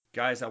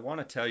Guys, I want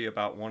to tell you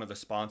about one of the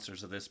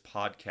sponsors of this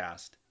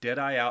podcast.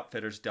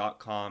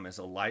 DeadeyeOutfitters.com is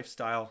a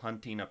lifestyle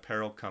hunting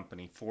apparel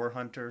company for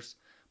hunters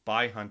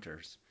by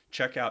hunters.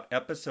 Check out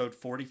episode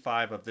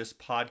 45 of this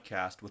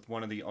podcast with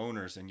one of the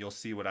owners and you'll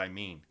see what I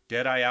mean.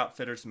 Deadeye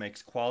Outfitters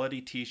makes quality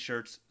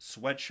t-shirts,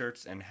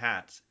 sweatshirts, and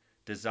hats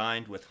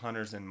designed with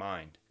hunters in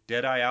mind.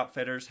 Deadeye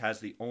Outfitters has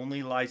the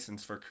only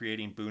license for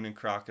creating Boone &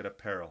 Crockett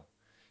apparel.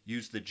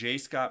 Use the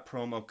JScott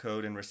promo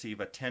code and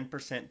receive a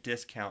 10%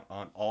 discount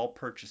on all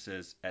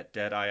purchases at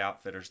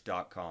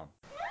DeadeyeOutfitters.com.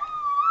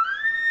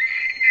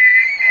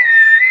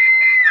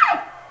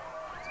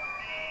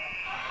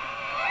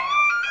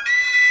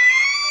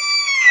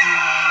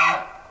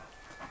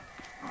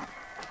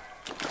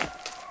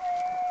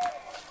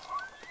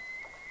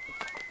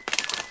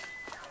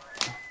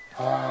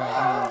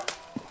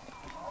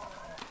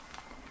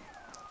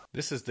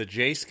 This is the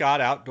J. Scott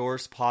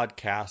Outdoors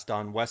podcast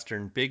on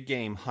Western big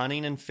game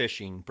hunting and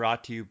fishing,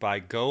 brought to you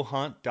by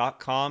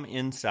GoHunt.com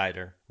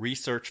Insider.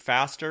 Research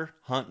faster,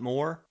 hunt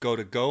more. Go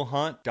to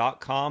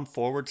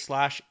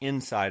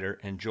GoHunt.com/insider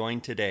and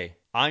join today.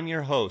 I'm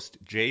your host,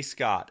 Jay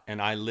Scott,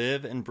 and I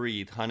live and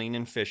breathe hunting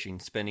and fishing,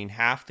 spending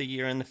half the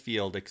year in the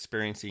field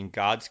experiencing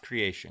God's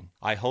creation.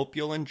 I hope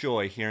you'll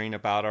enjoy hearing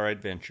about our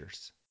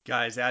adventures.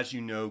 Guys, as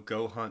you know,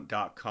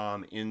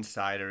 GoHunt.com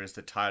Insider is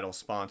the title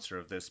sponsor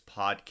of this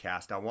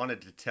podcast. I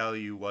wanted to tell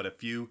you what a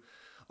few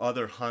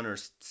other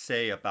hunters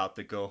say about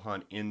the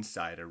GoHunt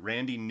Insider.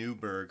 Randy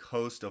Newberg,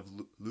 host of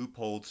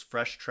Loophole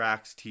Fresh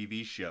Tracks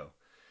TV show,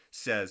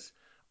 says,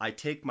 I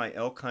take my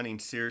elk hunting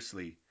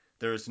seriously.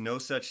 There is no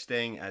such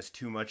thing as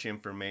too much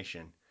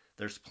information.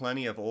 There's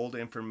plenty of old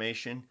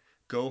information.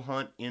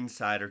 GoHunt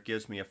Insider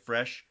gives me a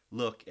fresh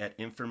look at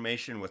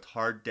information with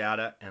hard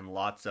data and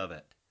lots of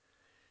it.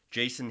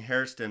 Jason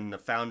Hairston, the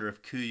founder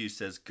of KUIU,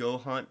 says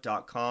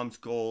GoHunt.com's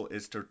goal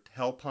is to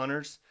help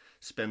hunters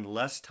spend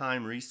less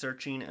time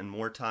researching and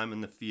more time in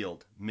the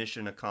field.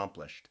 Mission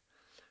accomplished.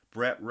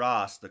 Brett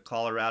Ross, the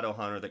Colorado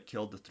hunter that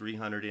killed the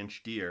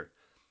 300-inch deer,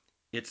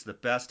 it's the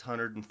best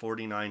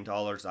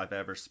 $149 I've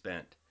ever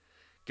spent.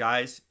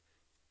 Guys,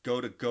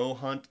 go to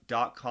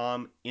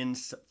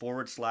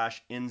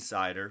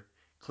GoHunt.com/insider,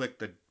 click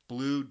the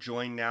blue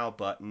Join Now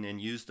button,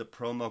 and use the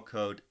promo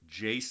code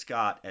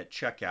JScott at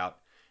checkout,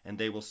 and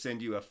they will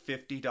send you a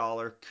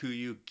 $50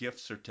 KUIU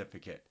gift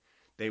certificate.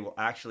 They will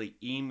actually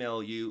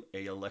email you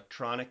an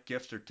electronic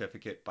gift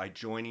certificate by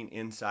joining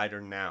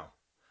Insider now.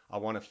 I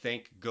want to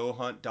thank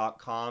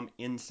GoHunt.com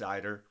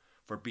Insider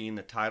for being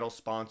the title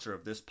sponsor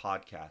of this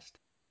podcast.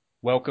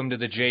 Welcome to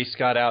the J.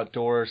 Scott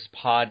Outdoors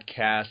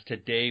podcast.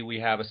 Today we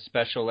have a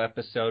special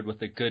episode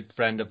with a good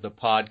friend of the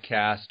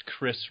podcast,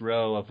 Chris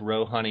Rowe of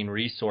Rowe Hunting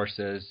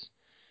Resources.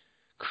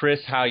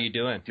 Chris, how you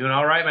doing? Doing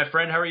all right, my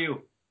friend. How are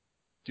you?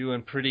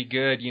 Doing pretty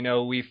good. You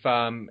know, we've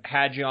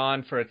had you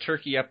on for a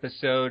turkey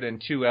episode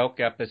and 2 elk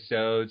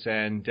episodes,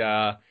 and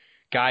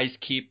guys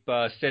keep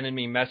sending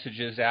me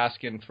messages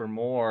asking for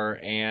more,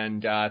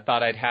 and I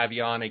thought I'd have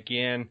you on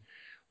again.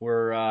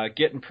 We're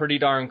getting pretty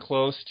darn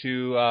close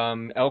to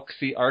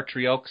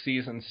archery elk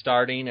season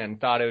starting, and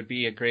thought it would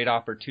be a great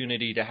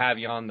opportunity to have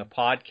you on the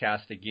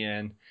podcast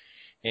again.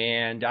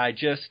 And I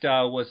just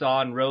was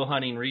on Rowe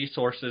Hunting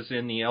Resources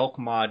in the elk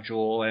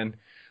module, and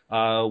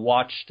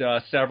watched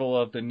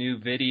several of the new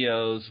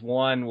videos.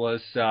 One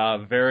was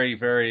very,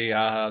 very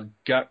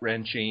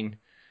gut-wrenching,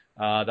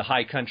 the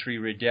High Country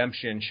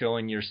Redemption,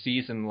 showing your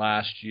season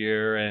last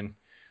year, and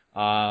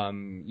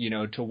you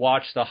know, to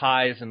watch the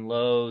highs and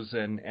lows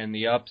and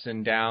the ups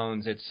and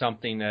downs, it's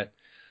something that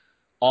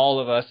all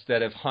of us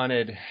that have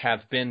hunted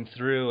have been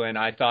through, and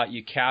I thought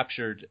you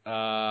captured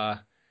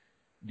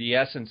the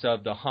essence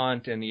of the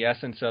hunt and the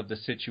essence of the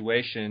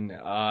situation.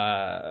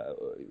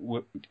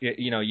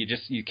 You know,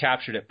 you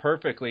captured it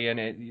perfectly,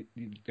 and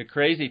the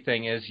crazy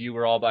thing is you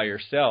were all by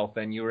yourself,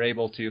 and you were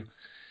able to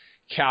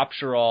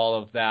capture all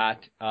of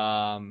that.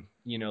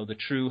 You know, the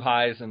true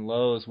highs and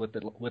lows, with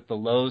the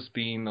lows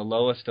being the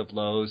lowest of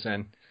lows,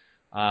 and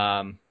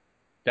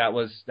that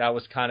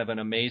was kind of an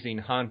amazing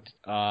hunt.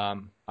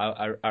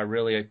 I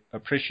really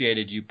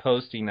appreciated you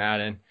posting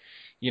that, and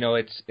you know,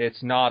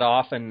 it's not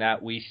often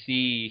that we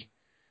see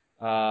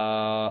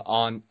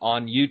on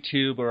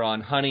YouTube or on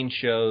hunting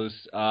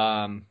shows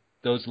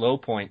those low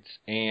points,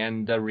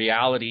 and the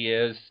reality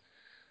is,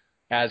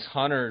 as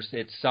hunters,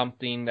 it's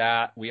something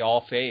that we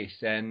all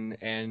face,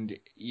 and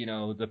you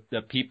know,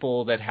 the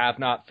people that have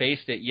not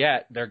faced it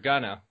yet, they're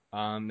gonna.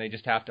 They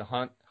just have to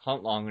hunt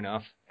long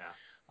enough.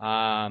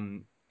 Yeah.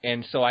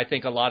 And so I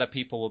think a lot of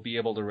people will be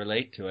able to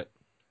relate to it.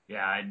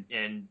 Yeah,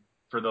 and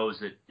for those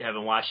that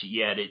haven't watched it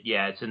yet,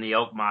 it's in the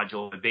elk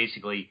module. But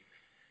basically,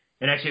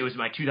 and actually, it was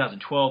my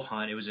 2012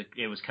 hunt. It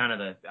was kind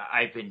of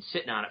I've been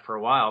sitting on it for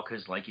a while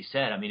because, like you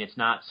said, I mean, it's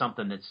not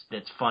something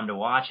that's fun to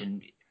watch.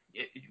 And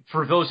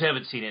for those who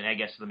haven't seen it, I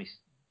guess let me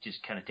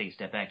just kind of take a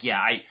step back.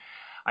 Yeah,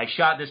 I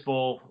shot this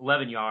bull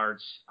 11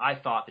 yards. I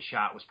thought the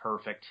shot was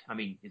perfect. I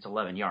mean, it's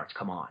 11 yards.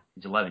 Come on,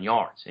 it's 11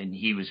 yards. And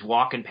he was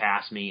walking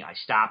past me. I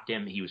stopped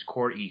him. He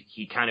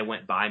kind of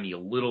went by me a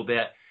little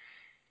bit.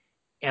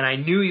 and I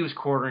knew he was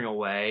quartering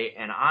away,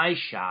 and I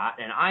shot,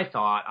 and I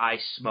thought I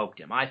smoked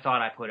him. I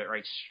thought I put it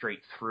right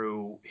straight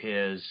through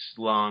his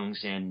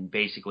lungs and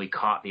basically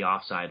caught the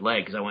offside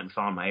leg, because I went and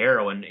found my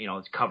arrow, and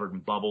it's covered in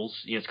bubbles.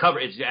 It's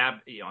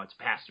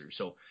passed through,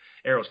 so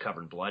arrow's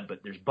covered in blood,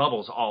 but there's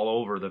bubbles all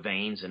over the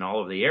veins and all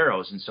over the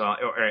arrows, and so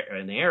or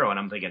in the arrow, and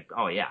I'm thinking,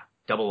 oh yeah,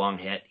 double lung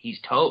hit, he's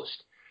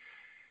toast.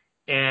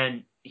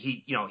 And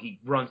he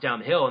runs down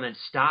the hill and then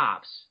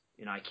stops.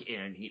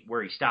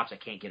 Where he stops, I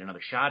can't get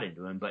another shot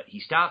into him, but he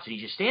stops and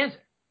he just stands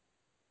there.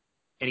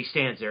 And he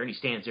stands there and he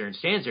stands there and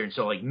stands there. And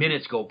so like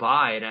minutes go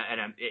by,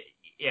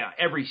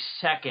 every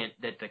second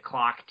that the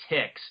clock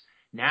ticks,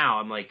 now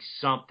I'm like,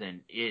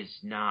 something is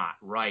not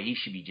right. He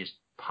should be just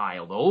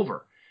piled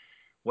over.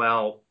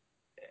 Well,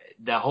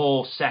 the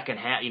whole second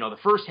half, the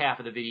first half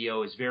of the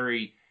video is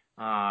very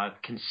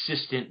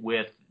consistent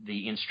with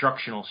the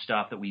instructional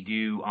stuff that we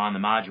do on the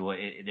module.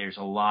 There's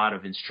a lot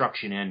of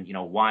instruction in,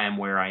 why I'm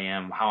where I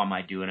am, how am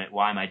I doing it,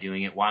 why am I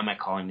doing it, why am I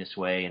calling this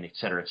way, and et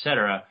cetera, et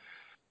cetera.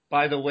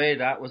 By the way,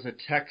 that was a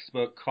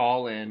textbook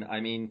call-in. I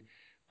mean,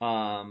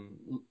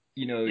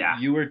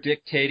 You were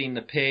dictating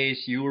the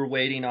pace, you were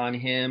waiting on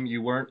him,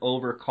 you weren't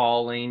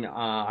over-calling.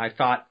 I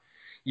thought,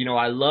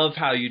 I love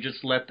how you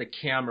just let the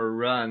camera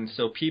run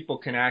so people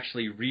can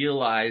actually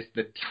realize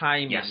the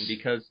timing. Yes.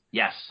 Because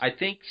yes. I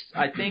think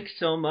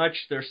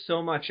there's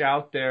so much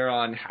out there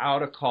on how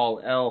to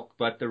call elk,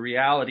 but the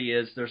reality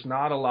is there's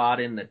not a lot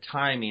in the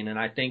timing. And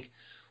I think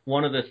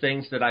one of the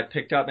things that I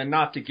picked up, and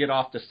not to get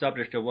off the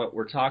subject of what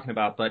we're talking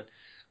about, but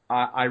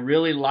I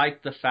really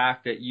like the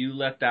fact that you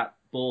let that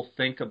bull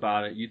think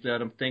about it. You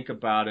let him think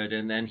about it,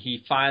 and then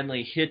he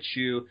finally hit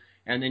you,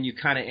 and then you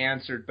kind of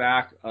answered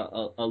back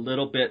a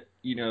little bit,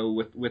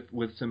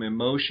 with some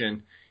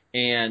emotion.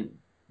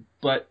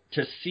 But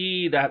to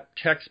see that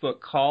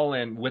textbook call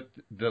in with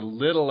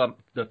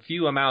the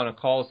few amount of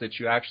calls that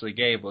you actually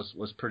gave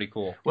was pretty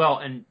cool. Well,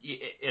 and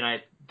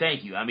I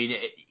thank you. I mean,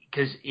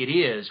 because it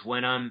is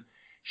when I'm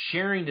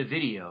sharing the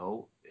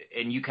video,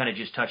 and you kind of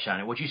just touched on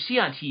it. What you see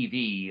on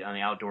TV, on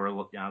the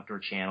outdoor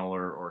channel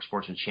or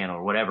Sportsman channel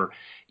or whatever,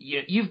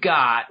 you've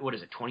got,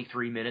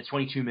 23 minutes,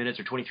 22 minutes,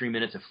 or 23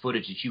 minutes of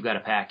footage that you got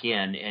to pack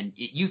in, and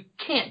you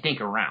can't think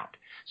around.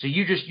 So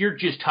you're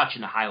just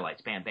touching the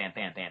highlights, bam, bam,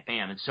 bam, bam,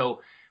 bam. And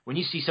so when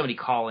you see somebody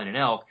call in an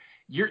elk,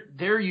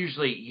 they're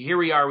usually, here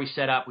we are, we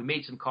set up, we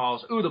made some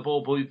calls. Ooh, the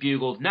bull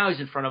bugled. Now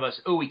he's in front of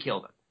us. Ooh, we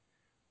killed him.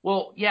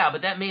 Well, yeah,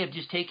 but that may have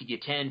just taken you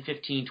 10,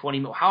 15,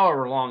 20,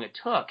 however long it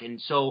took. And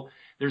so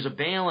there's a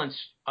balance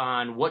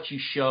on what you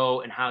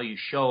show and how you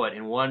show it.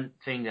 And one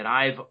thing that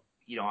I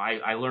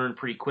learned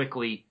pretty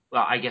quickly,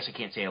 well, I guess I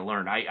can't say I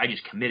learned. I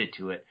just committed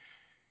to it.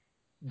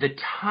 The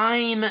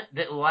time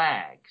that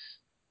lags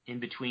in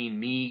between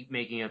me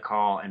making a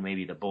call and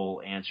maybe the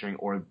bull answering,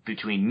 or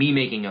between me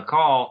making a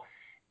call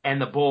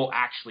and the bull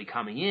actually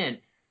coming in,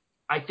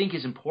 I think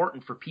is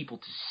important for people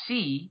to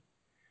see,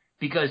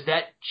 because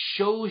that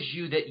shows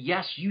you that,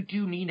 yes, you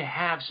do need to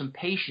have some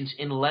patience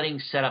in letting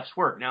setups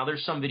work. Now,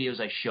 there's some videos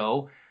I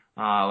show,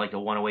 like the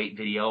 108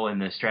 video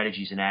and the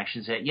strategies and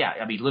actions that,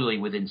 literally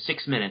within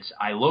 6 minutes,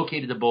 I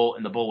located the bull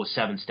and the bull was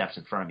 7 steps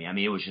in front of me. I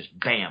mean, it was just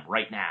bam,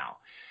 right now.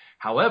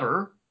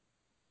 However,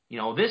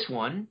 this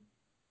one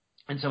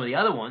and some of the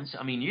other ones,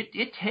 I mean,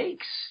 it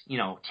takes,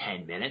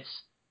 10 minutes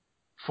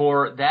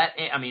for that.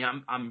 I mean,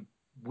 I'm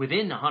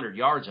within 100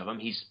 yards of him.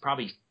 He's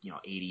probably,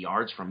 80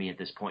 yards from me at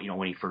this point,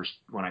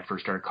 when I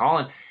first started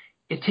calling.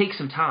 It takes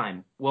some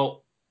time.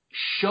 Well,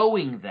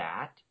 showing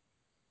that,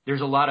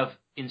 there's a lot of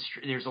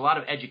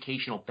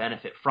educational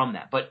benefit from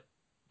that. But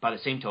by the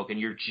same token,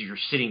 you're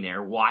sitting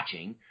there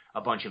watching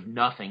a bunch of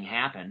nothing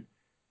happen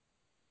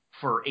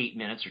for 8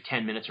 minutes or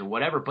 10 minutes or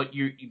whatever, but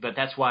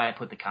that's why I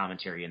put the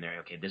commentary in there.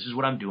 Okay, this is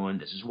what I'm doing.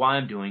 This is why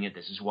I'm doing it.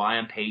 This is why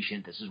I'm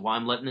patient. This is why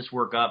I'm letting this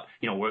work up.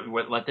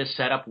 Let this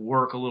setup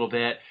work a little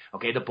bit.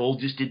 Okay, the bull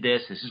just did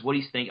this. This is what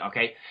he's thinking.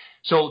 Okay,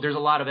 so there's a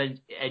lot of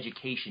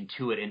education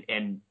to it,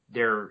 and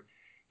there,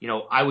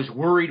 I was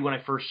worried when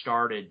I first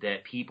started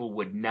that people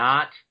would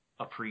not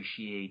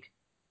appreciate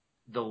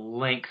the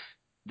length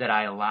that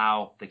I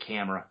allow the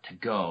camera to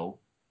go,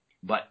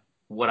 but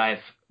what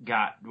I've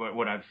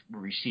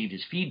received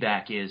as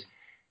feedback is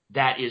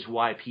that is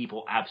why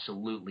people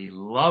absolutely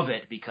love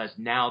it, because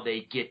now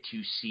they get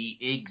to see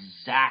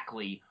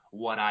exactly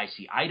what I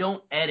see. I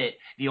don't edit.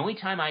 The only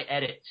time I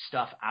edit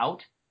stuff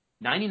out,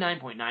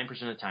 99.9% of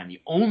the time,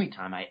 the only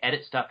time I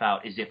edit stuff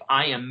out is if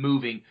I am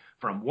moving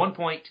from one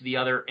point to the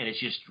other and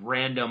it's just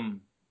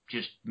random,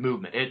 just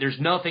movement. There's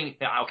nothing,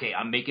 okay,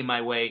 I'm making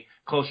my way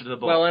closer to the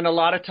bull. Well, and a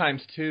lot of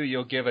times, too,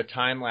 you'll give a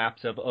time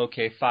lapse of,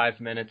 5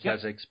 minutes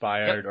has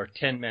expired, or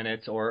 10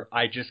 minutes, or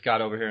I just got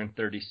over here in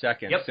 30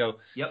 seconds. So,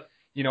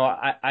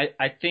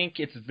 I think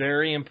it's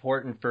very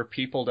important for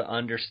people to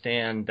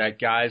understand that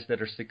guys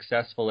that are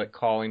successful at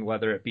calling,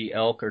 whether it be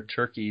elk or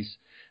turkeys,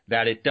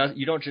 that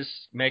you don't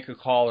just make a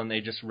call and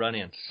they just run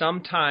in.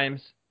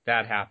 Sometimes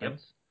that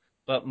happens,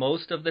 but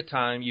most of the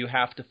time you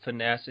have to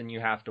finesse and you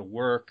have to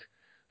work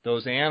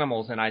those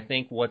animals. And I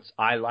think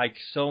I like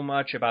so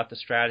much about the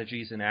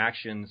strategies and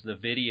actions, the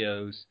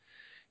videos,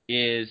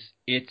 is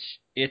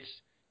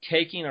it's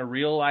taking a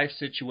real life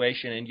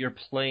situation and you're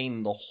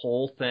playing the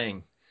whole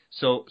thing.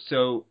 So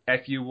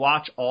if you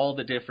watch all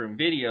the different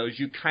videos,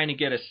 you kind of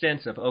get a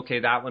sense of,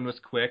 okay, that one was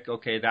quick.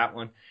 Okay, that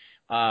one,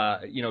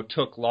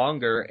 took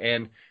longer.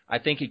 And I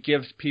think it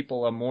gives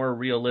people a more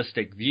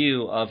realistic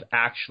view of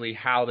actually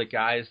how the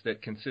guys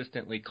that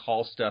consistently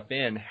call stuff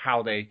in,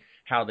 how they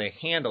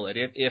handle it.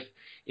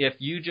 If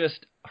you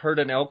just heard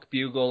an elk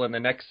bugle and the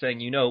next thing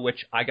you know,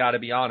 which I got to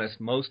be honest,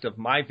 most of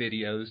my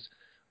videos,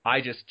 I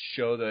just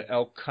show the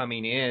elk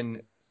coming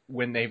in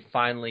when they've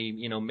finally,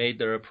 made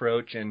their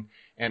approach and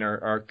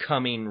are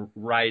coming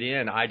right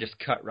in. I just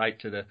cut right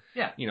to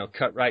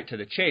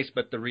the chase.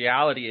 But the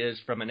reality is,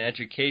 from an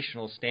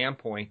educational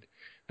standpoint,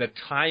 the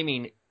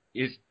timing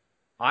is,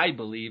 I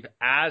believe,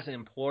 as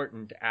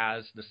important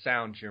as the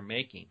sounds you're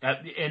making.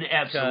 And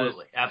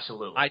absolutely.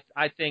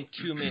 I think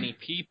too many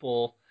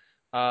people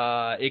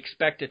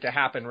expect it to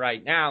happen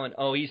right now, and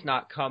he's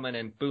not coming,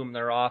 and boom,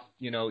 they're off.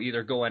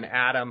 Either going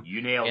at him,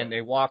 you nailed and it.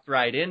 they walk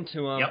right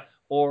into him. Yep.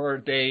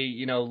 Or they,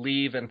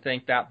 leave and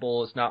think that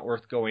bull is not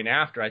worth going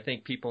after. I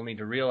think people need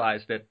to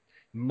realize that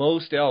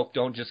most elk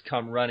don't just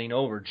come running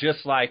over.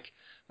 Just like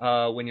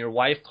when your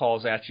wife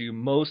calls at you,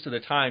 most of the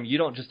time you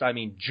don't just,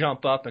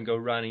 jump up and go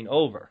running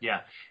over.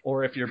 Yeah.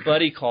 Or if your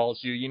buddy calls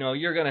you,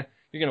 you're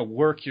gonna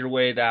work your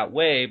way that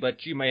way,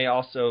 but you may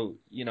also,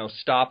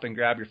 stop and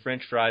grab your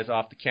French fries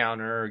off the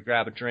counter or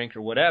grab a drink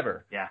or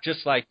whatever. Yeah.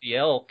 Just like the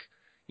elk.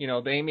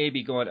 They may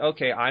be going,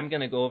 okay, I'm going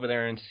to go over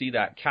there and see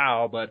that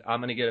cow, but I'm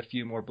going to get a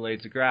few more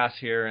blades of grass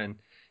here. And,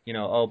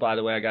 by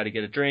the way, I got to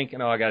get a drink,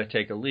 and I got to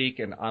take a leak,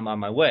 and I'm on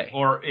my way.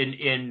 Or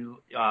in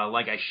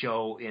like I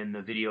show in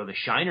the video, the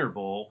Shiner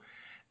Bull,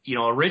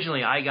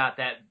 originally I got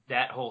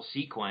that whole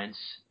sequence,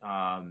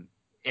 and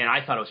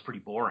I thought it was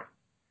pretty boring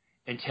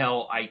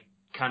until I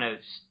kind of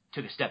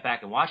took a step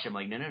back and watched it. I'm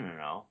like,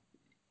 no.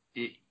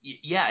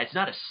 It's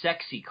not a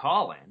sexy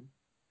call-in,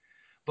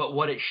 but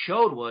what it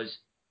showed was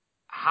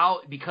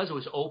how, because it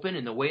was open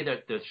and the way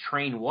that the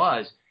train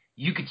was,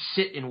 you could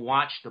sit and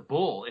watch the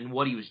bull and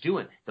what he was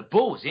doing. The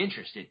bull was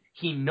interested.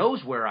 He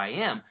knows where I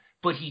am,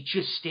 but he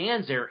just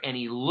stands there and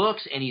he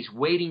looks and he's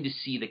waiting to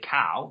see the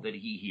cow that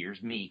he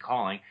hears me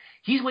calling.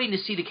 He's waiting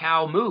to see the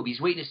cow move.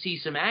 He's waiting to see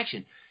some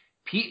action.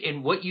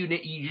 And what you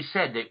just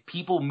said, that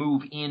people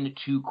move in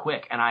too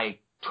quick. And I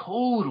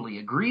totally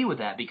agree with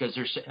that, because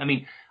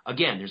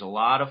again, there's a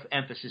lot of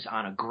emphasis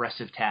on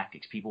aggressive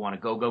tactics. People want to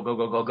go, go, go,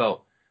 go, go,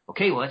 go.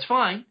 Okay, well, that's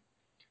fine.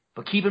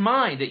 But keep in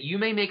mind that you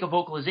may make a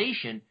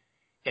vocalization,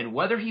 and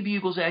whether he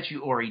bugles at you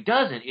or he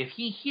doesn't, if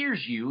he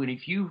hears you, and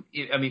if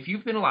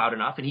you've been loud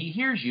enough and he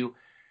hears you,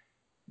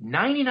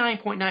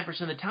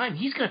 99.9% of the time,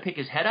 he's going to pick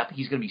his head up,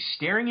 he's going to be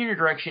staring in your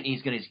direction,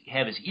 he's going to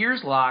have his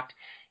ears locked,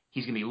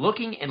 he's going to be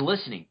looking and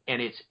listening.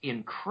 And it's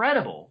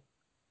incredible,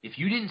 if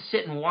you didn't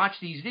sit and watch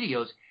these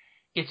videos,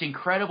 it's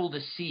incredible to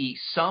see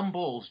some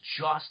bulls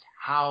just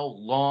how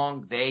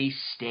long they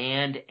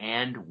stand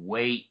and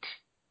wait.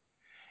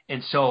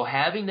 And so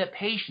having the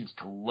patience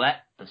to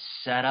let the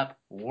setup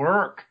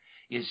work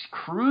is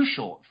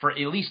crucial for, at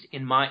least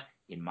in my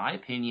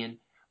opinion,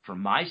 for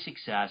my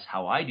success,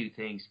 how I do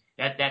things.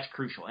 That's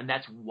crucial, and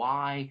that's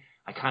why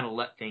I kind of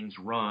let things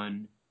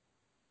run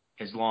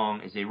as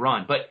long as they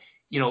run. But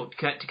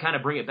to kind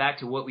of bring it back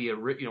to what we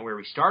where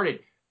we started,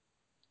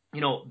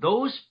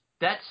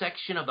 that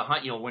section of the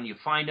hunt, when you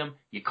find them,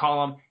 you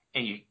call them,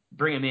 and you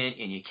bring them in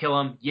and you kill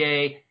them.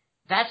 Yay!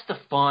 That's the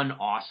fun,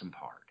 awesome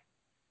part.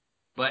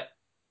 But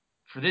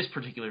for this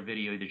particular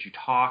video that you're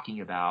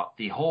talking about,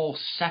 the whole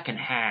second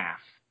half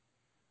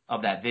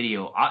of that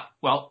video,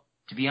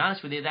 to be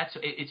honest with you,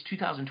 it's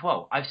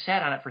 2012. I've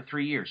sat on it for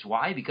 3 years.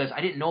 Why? Because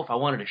I didn't know if I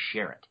wanted to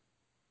share it.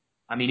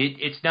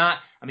 It's not.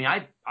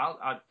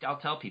 I'll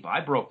tell people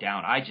I broke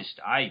down.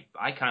 I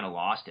kind of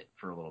lost it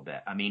for a little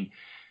bit.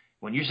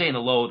 When you're saying the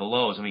low of the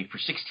lows, for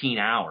 16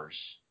 hours,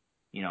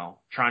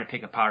 trying to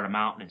pick apart a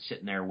mountain and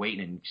sitting there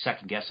waiting and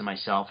second guessing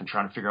myself and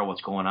trying to figure out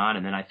what's going on.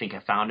 And then I think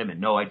I found him,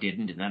 and no, I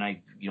didn't. And then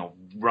I,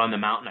 run the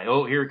mountain.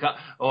 Here it comes.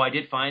 I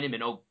did find him.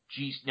 And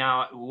geez,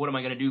 now what am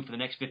I going to do for the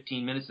next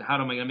 15 minutes? And how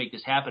am I going to make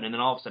this happen? And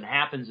then all of a sudden it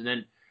happens. And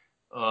then,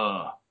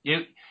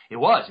 it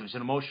was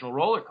an emotional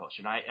roller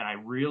coaster. And I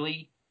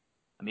really,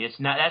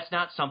 that's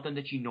not something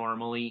that you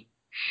normally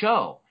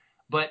show,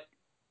 but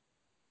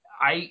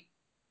I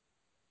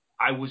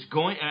was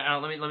going,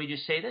 let me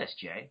just say this,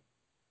 Jay.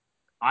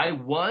 I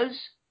was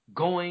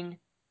going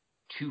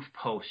to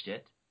post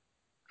it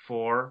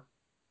for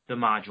the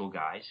module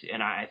guys,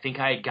 and I think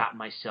I had gotten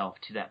myself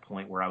to that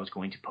point where I was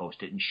going to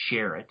post it and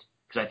share it,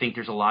 because I think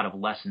there's a lot of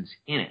lessons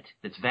in it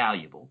that's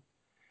valuable.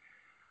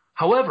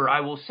 However, I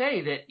will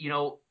say that,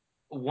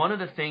 one of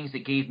the things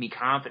that gave me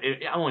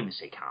confidence, I won't even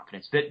say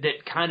confidence,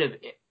 that kind of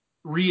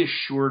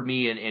reassured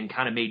me and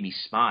kind of made me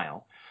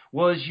smile,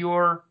 was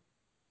your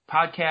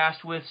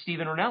podcast with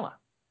Steven Rinella.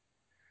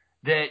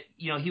 That,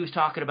 he was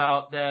talking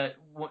about that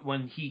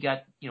when he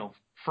got,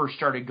 first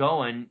started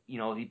going,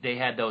 they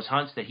had those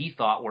hunts that he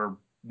thought were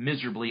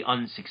miserably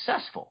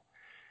unsuccessful.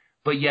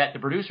 But yet the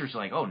producers were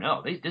like, oh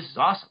no, this is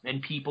awesome.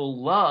 And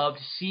people loved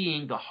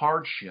seeing the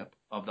hardship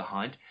of the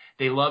hunt.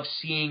 They love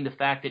seeing the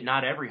fact that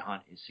not every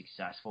hunt is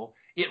successful.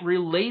 It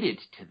related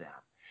to them.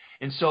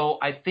 And so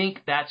I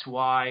think that's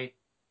why,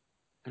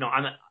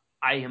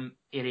 I am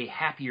in a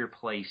happier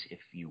place, if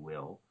you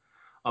will,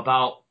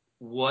 about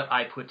what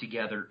I put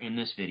together in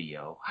this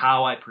video,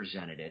 how I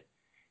presented it,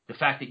 the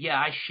fact that,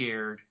 I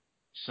shared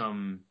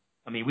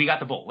we got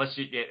the bull.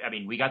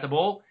 We got the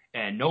bull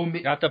and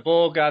got the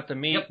bull, got the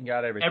meat, yep,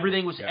 got everything.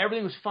 Everything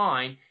was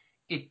fine.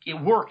 It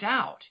worked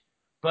out,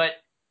 but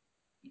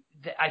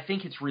I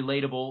think it's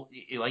relatable.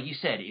 Like you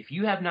said, if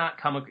you have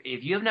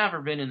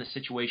never been in the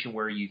situation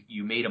where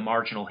you made a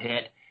marginal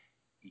hit,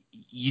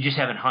 you just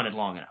haven't hunted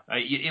long enough.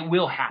 It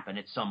will happen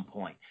at some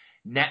point.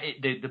 Now,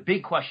 the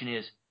big question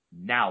is,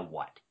 now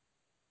what?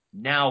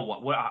 Now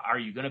what? What are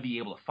you going to be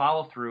able to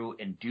follow through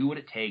and do what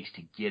it takes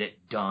to get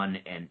it done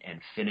and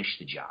finish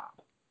the job?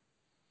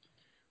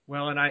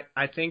 Well, and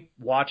I think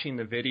watching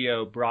the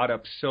video brought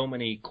up so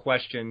many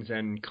questions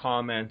and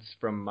comments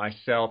from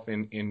myself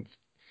in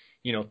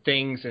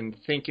things and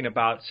thinking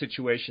about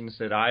situations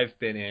that I've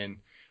been in.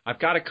 I've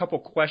got a couple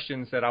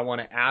questions that I want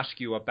to ask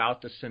you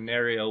about the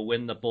scenario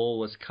when the bull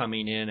was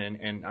coming in,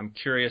 and I'm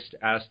curious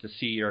as to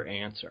see your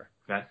answer.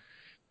 Okay.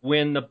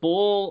 When the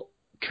bull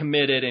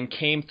committed and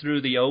came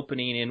through the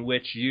opening in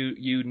which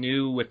you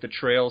knew with the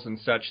trails and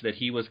such that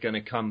he was going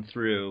to come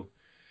through,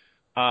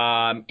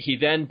 he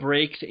then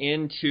breaks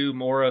into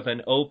more of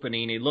an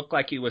opening. He looked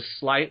like he was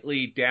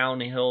slightly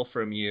downhill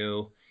from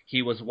you.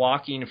 He was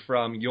walking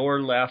from your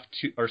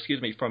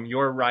from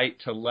your right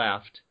to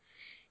left.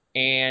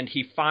 And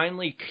he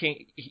finally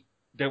came,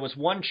 there was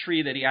one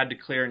tree that he had to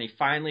clear, and he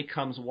finally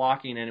comes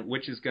walking in,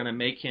 which is going to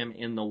make him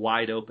in the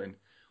wide open.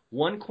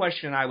 One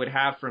question I would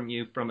have from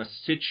you from a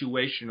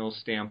situational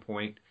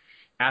standpoint,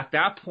 at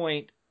that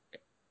point,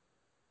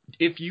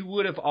 if you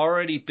would have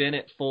already been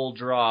at full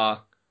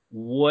draw,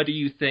 what do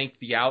you think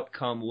the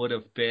outcome would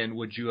have been?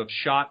 Would you have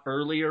shot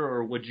earlier,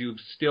 or would you have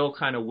still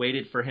kind of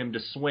waited for him to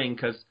swing?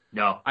 Because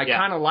I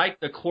kind of like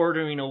the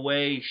quartering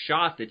away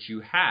shot that you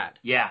had.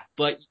 Yeah.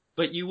 But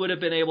you would have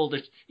been able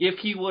to, if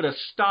he would have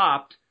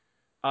stopped,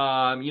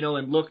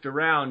 and looked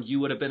around, you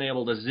would have been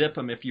able to zip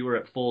him if you were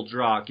at full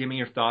draw. Give me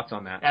your thoughts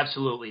on that.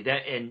 Absolutely.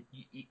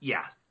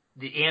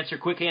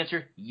 Quick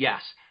answer,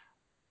 yes.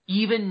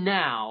 Even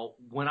now,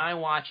 when I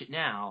watch it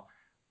now,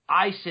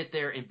 I sit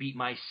there and beat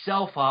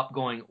myself up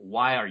going,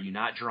 why are you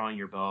not drawing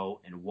your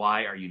bow, and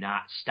why are you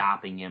not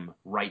stopping him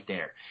right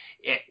there?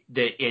 I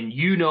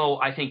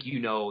think you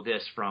know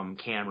this from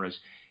cameras.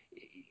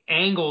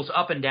 Angles,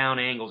 up and down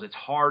angles, it's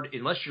hard,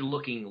 unless you're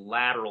looking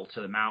lateral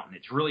to the mountain,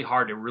 it's really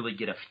hard to really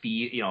get a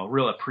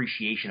real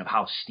appreciation of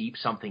how steep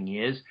something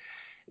is.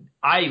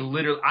 I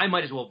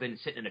might as well have been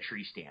sitting in a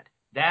tree stand.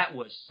 That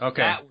was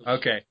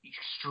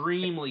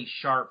extremely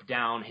sharp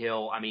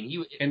downhill.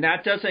 And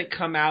that doesn't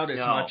come out as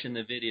much in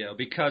the video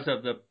because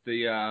of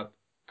the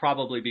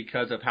probably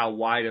because of how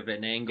wide of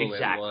an angle it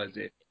was.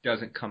 It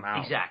doesn't come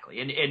out. Exactly.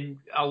 And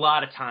a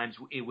lot of times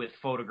with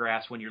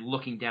photographs, when you're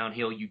looking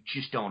downhill, you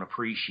just don't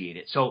appreciate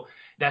it. So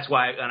that's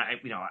why,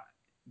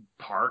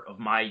 part of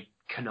my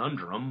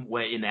conundrum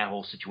in that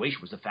whole situation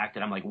was the fact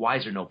that I'm like, why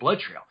is there no blood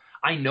trail?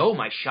 I know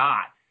my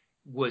shot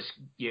was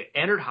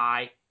entered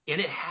high, and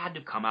it had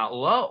to come out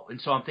low. And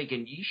so I'm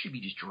thinking, you should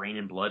be just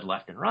draining blood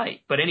left and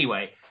right. But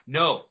anyway,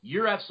 no,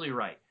 you're absolutely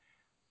right.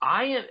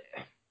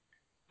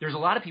 There's a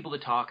lot of people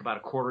that talk about a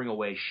quartering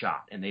away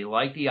shot, and they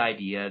like the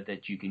idea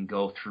that you can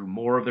go through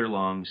more of their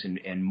lungs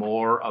and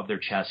more of their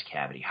chest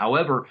cavity.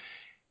 However,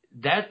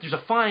 there's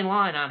a fine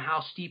line on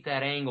how steep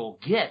that angle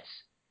gets.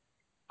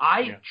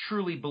 I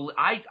truly believe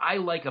I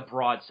like a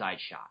broadside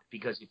shot,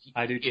 because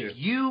if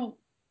you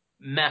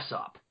mess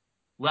up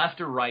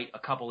left or right a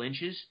couple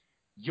inches,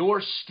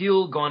 you're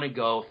still going to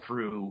go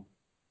through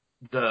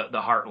the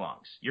heart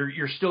lungs.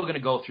 You're still going to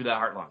go through the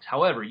heart lungs.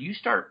 However, you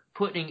start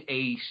putting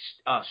a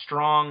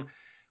strong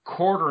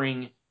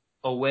quartering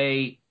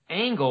away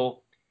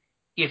angle.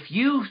 If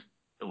you,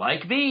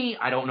 like me,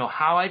 I don't know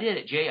how I did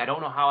it, Jay. I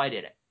don't know how I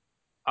did it.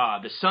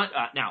 Let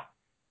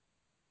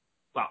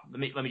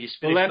me just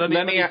finish. Let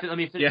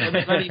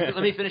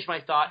me finish my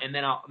thought, and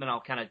then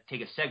I'll kind of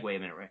take a segue a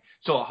minute, right?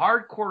 So a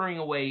hard quartering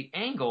away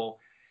angle,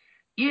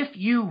 if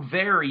you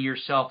vary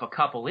yourself a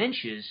couple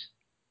inches,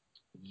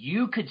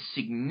 you could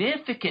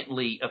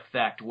significantly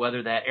affect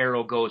whether that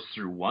arrow goes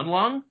through one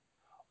lung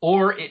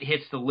or it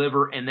hits the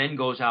liver and then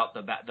goes out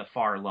the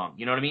far lung.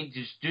 You know what I mean?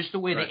 Just the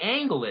way the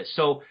angle is.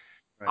 So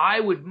I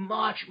would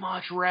much,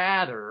 much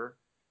rather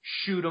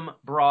shoot them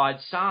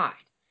broadside.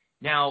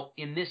 Now,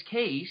 in this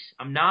case,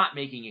 I'm not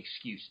making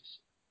excuses.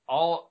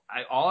 All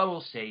I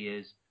will say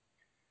is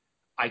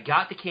I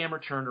got the camera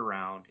turned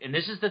around, and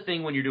this is the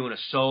thing when you're doing a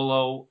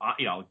solo,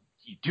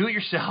 you do it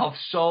yourself,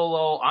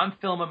 solo, I'm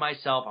filming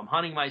myself, I'm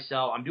hunting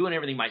myself, I'm doing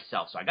everything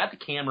myself. So I got the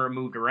camera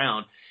moved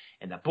around,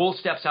 and the bull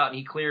steps out and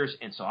he clears,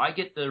 and so I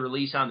get the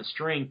release on the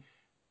string.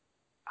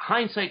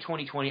 Hindsight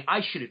 2020,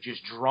 I should have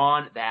just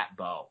drawn that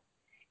bow.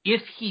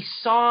 If he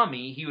saw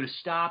me, he would have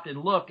stopped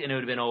and looked, and it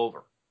would have been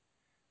over.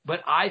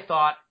 But I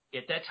thought,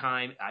 at that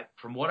time,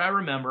 from what I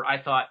remember,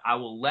 I thought I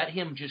will let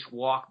him just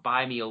walk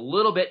by me a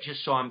little bit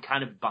just so I'm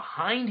kind of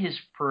behind his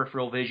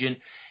peripheral vision,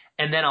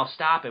 and then I'll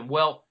stop him.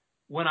 Well,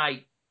 when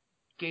I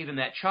gave him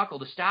that chuckle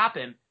to stop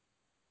him,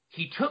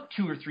 he took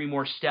 2 or 3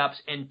 more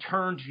steps and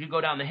turned to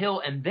go down the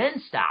hill and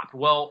then stopped.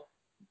 Well,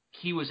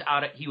 he was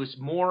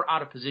more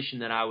out of position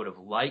than I would have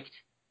liked.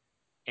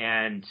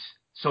 And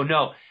so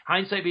no,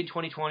 hindsight being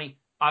 2020,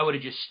 I would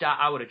have just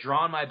stopped. I would have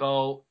drawn my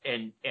bow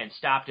and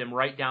stopped him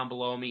right down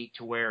below me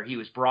to where he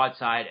was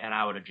broadside, and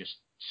I would have just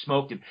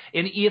smoked him.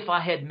 And if I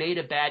had made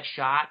a bad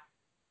shot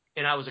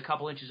and I was a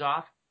couple inches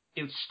off,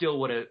 it still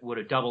would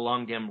have double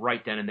lunged him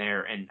right then and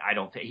there, and I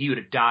don't think he would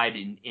have died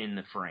in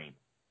the frame.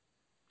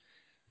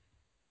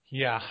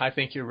 Yeah, I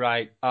think you're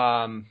right.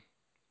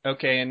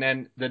 Okay, and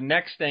then the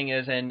next thing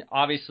is, and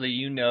obviously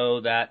you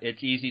know that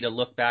it's easy to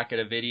look back at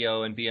a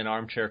video and be an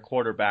armchair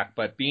quarterback,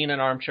 but being an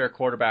armchair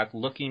quarterback,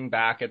 looking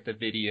back at the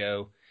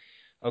video,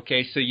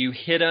 okay, so you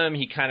hit him,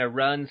 he kind of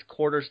runs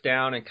quarters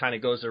down and kind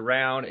of goes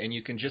around, and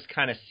you can just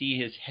kind of see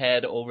his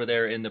head over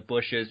there in the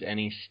bushes, and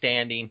he's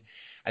standing.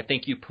 I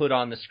think you put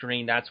on the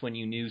screen, that's when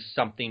you knew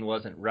something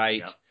wasn't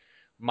right. Yep.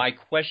 My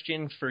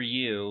question for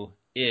you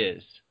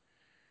is,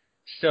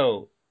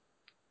 so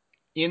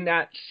in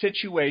that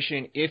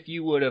situation, if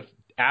you would have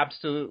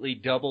absolutely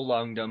double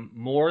lunged him,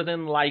 more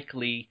than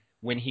likely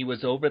when he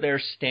was over there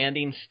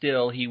standing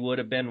still, he would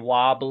have been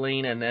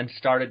wobbling and then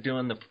started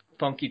doing the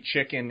funky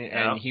chicken,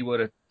 and he would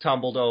have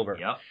tumbled over.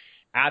 Yep.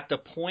 At the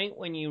point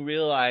when you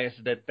realize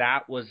that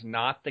that was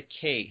not the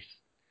case,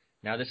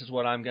 now this is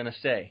what I'm going to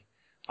say.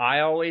 I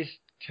always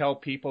tell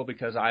people,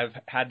 because I've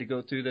had to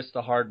go through this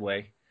the hard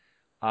way,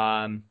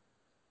 no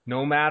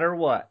matter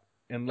what,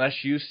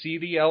 unless you see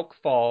the elk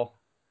fall,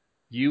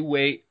 you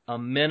wait a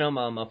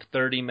minimum of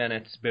 30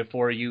 minutes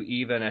before you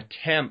even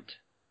attempt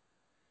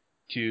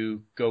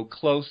to go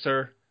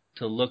closer,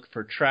 to look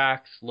for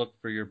tracks, look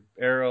for your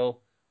arrow.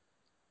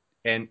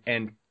 And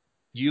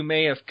you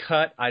may have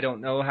cut. I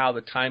don't know how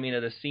the timing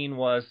of the scene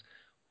was.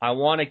 I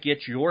want to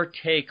get your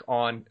take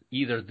on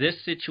either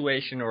this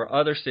situation or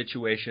other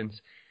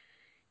situations.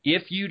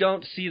 If you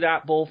don't see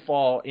that bull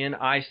fall in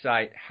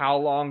eyesight, how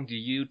long do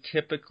you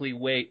typically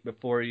wait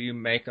before you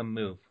make a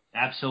move?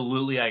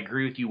 Absolutely, I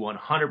agree with you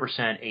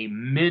 100%. A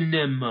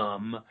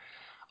minimum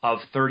of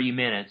 30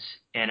 minutes.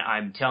 And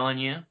I'm telling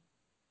you,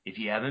 if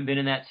you haven't been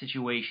in that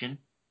situation,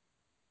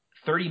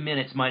 30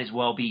 minutes might as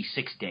well be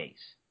 6 days.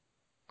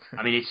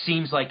 I mean, it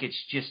seems like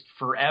it's just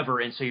forever.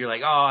 And so you're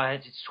like, oh,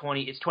 it's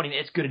 20 minutes,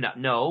 it's good enough.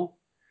 No.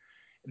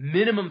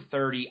 Minimum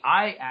 30.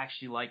 I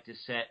actually like to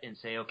set and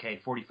say, okay,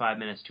 45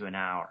 minutes to an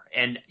hour.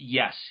 And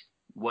yes,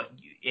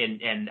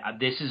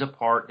 this is a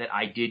part that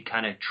I did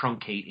kind of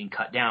truncate and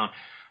cut down.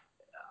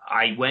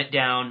 I went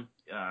down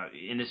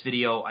in this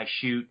video. I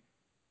shoot.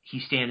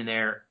 He's standing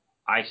there.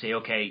 I say,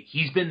 okay,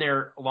 he's been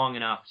there long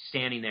enough,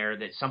 standing there,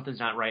 that something's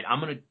not right.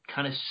 I'm going to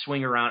kind of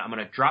swing around. I'm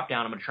going to drop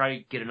down. I'm going to try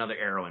to get another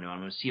arrow into him. I'm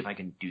going to see if I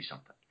can do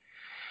something.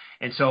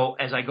 And so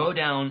as I go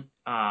down,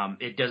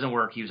 it doesn't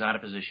work. He was out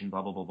of position,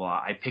 blah, blah, blah,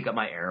 blah. I pick up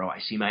my arrow. I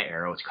see my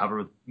arrow. It's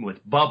covered with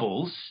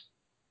bubbles,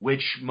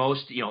 which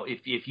most,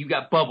 if you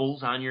got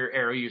bubbles on your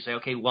arrow, you say,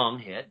 okay, lung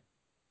hit.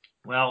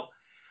 Well,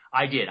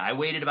 I did. I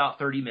waited about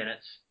 30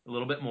 minutes, a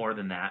little bit more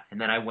than that,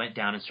 and then I went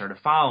down and started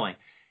following.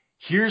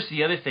 Here's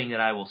the other thing that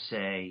I will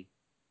say.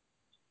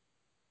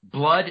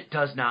 Blood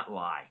does not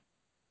lie.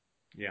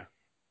 Yeah.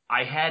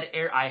 I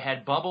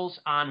had bubbles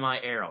on my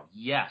arrow.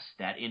 Yes,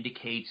 that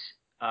indicates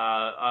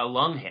a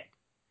lung hit.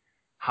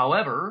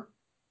 However,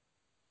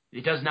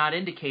 it does not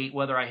indicate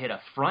whether I hit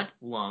a front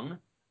lung,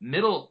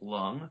 middle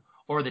lung,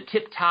 or the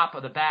tip top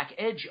of the back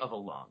edge of a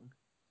lung.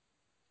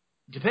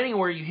 Depending on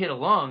where you hit a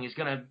lung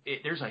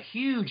there's a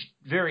huge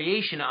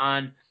variation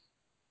on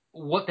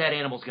what that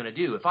animal's going to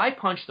do. If I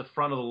punch the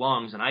front of the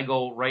lungs and I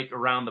go right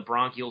around the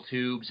bronchial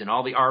tubes and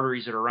all the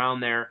arteries that are around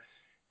there,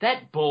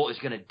 that bull is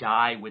going to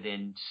die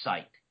within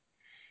sight.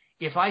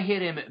 If I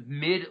hit him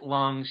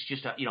mid-lungs,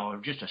 just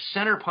a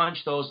center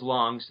punch those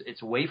lungs,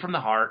 it's away from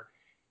the heart,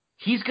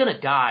 he's going to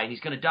die, and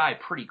he's going to die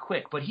pretty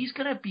quick, but he's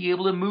going to be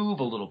able to move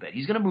a little bit.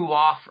 He's going to move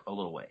off a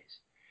little ways.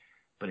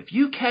 But if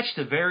you catch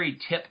the very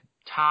tip,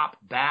 top,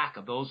 back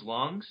of those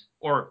lungs,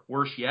 or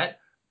worse yet,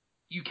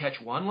 you catch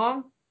one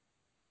lung,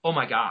 oh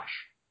my gosh,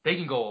 they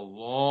can go a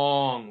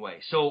long way.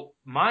 So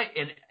I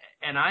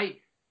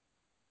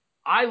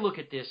look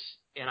at this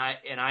and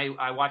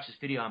I watch this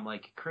video. I'm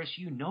like, Chris,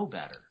 you know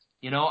better.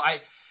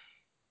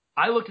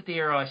 I looked at the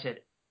arrow. I said,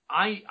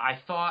 I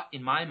thought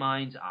in my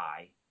mind's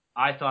eye,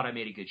 I thought I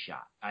made a good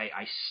shot.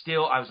 I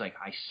was like,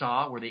 I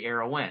saw where the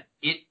arrow went.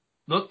 It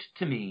looked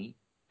to me,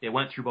 it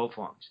went through both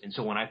lungs. And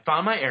so when I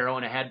found my arrow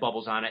and it had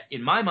bubbles on it,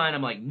 in my mind,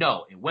 I'm like,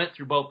 no, it went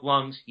through both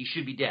lungs. He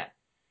should be dead.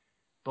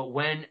 But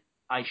when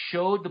I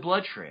showed the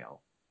blood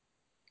trail,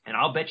 and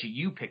I'll bet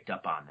you picked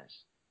up on this.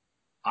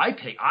 I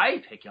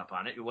picked up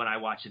on it when I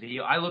watched the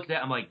video. I looked at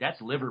it, I'm like,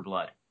 that's liver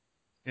blood.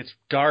 It's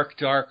dark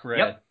red.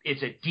 Yep,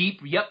 it's a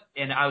deep,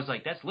 and I was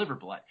like, that's liver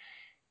blood.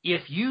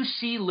 If you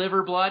see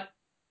liver blood,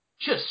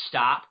 just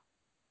stop.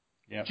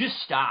 Yep.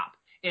 Just stop.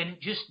 And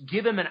just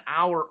give him an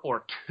hour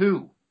or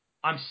two.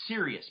 I'm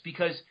serious,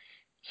 because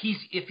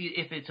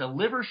if it's a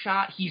liver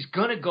shot, he's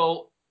gonna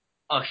go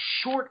a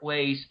short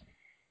ways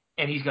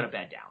and he's gonna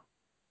bed down.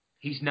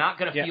 He's not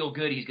gonna feel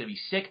good. He's gonna be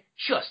sick.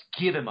 Just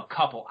give him a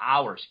couple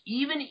hours.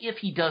 Even if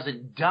he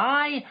doesn't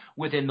die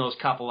within those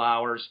couple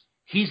hours,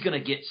 he's gonna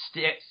get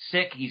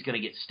sick. He's gonna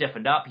get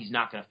stiffened up. He's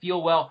not gonna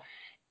feel well,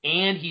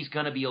 and he's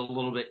gonna be a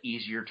little bit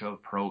easier to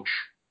approach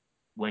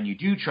when you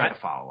do try to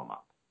follow him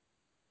up.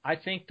 I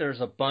think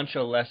there's a bunch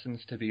of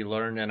lessons to be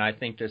learned, and I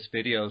think this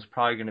video is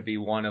probably going to be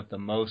one of the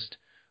most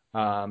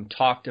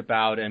talked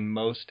about and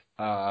most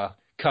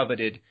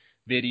coveted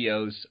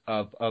videos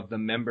of the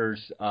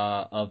members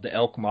of the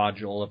elk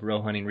module of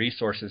Real Hunting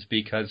Resources,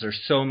 because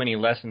there's so many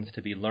lessons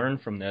to be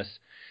learned from this.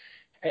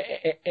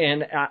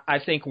 And I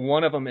think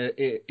one of them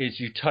is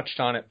you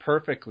touched on it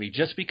perfectly.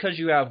 Just because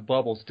you have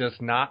bubbles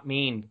does not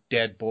mean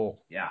dead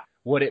bull. Yeah.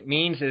 What it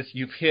means is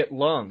you've hit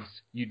lungs.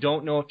 You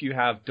don't know if you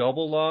have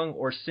double lung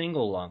or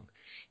single lung.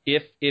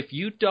 If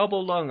you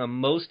double lung them,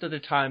 most of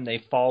the time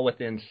they fall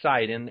within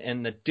sight.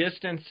 And the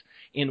distance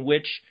in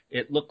which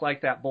it looked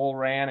like that bull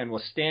ran and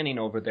was standing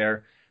over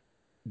there,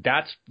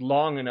 that's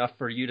long enough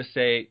for you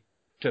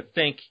to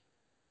think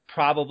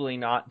probably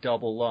not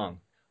double lung.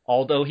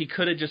 Although he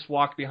could have just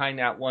walked behind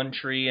that one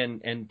tree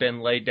and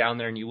been laid down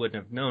there and you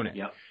wouldn't have known it.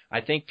 Yep.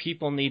 I think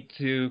people need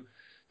to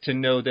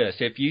know this.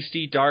 If you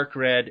see dark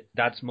red,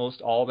 that's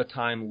most all the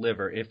time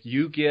liver. If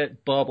you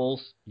get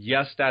bubbles,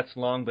 yes, that's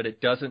lung, but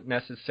it doesn't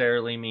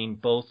necessarily mean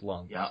both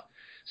lungs. Yeah.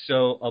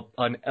 So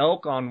an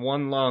elk on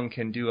one lung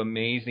can do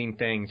amazing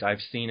things.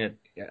 I've seen it.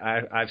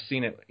 I've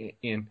seen it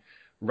in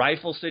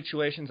rifle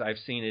situations. I've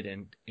seen it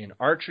in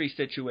archery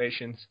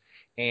situations.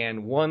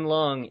 And one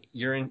lung,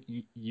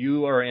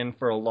 you are in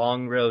for a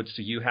long road,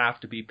 so you have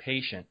to be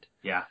patient.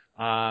 Yeah.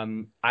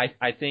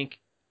 I think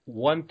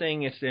one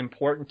thing is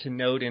important to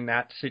note in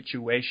that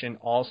situation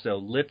also.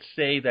 Let's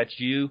say that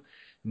you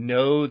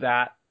know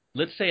that,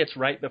 let's say it's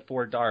right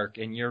before dark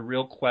and you're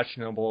real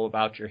questionable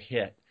about your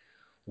hit.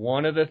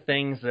 One of the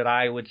things that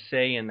I would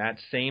say in that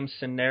same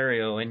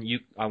scenario, and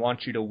I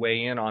want you to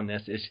weigh in on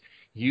this, is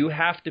you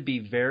have to be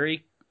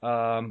very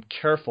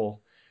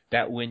careful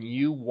that when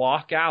you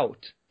walk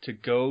out to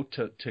go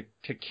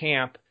to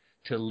camp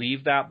to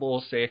leave that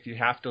bull, say if you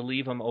have to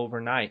leave him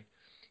overnight,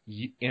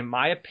 in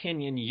my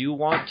opinion, you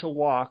want to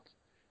walk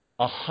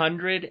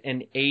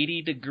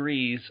 180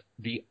 degrees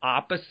the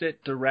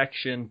opposite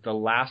direction the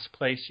last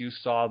place you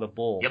saw the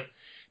bull. Yep.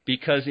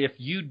 Because if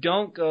you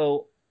don't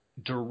go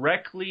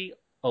directly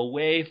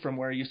away from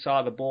where you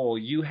saw the bull,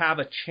 you have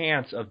a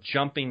chance of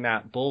jumping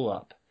that bull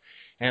up.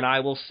 And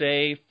I will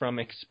say from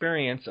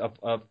experience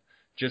of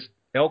just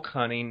elk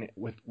hunting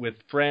with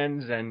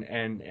friends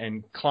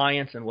and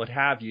clients and what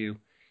have you,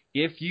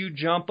 if you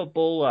jump a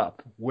bull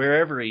up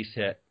wherever he's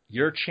hit,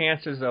 your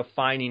chances of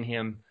finding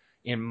him,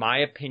 in my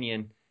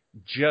opinion,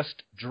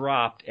 just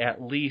dropped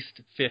at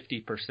least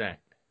 50%.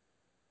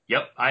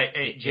 Yep.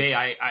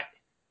 Jay,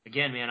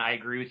 again, man, I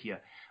agree with you.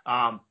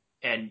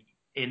 And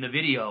in the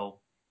video,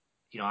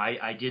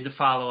 I did the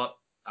follow-up.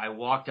 I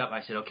walked up.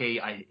 I said, okay,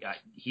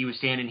 he was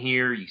standing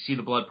here. You see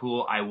the blood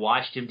pool. I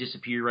watched him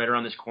disappear right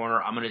around this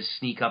corner. I'm going to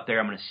sneak up there.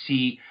 I'm going to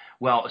see.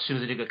 Well, as soon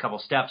as I take a couple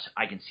steps,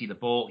 I can see the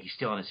bull. He's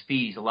still on his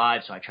feet. He's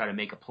alive. So I try to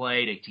make a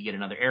play to get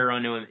another arrow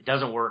into him. It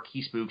doesn't work.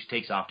 He spooks,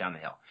 takes off down the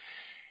hill.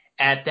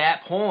 At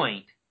that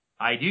point,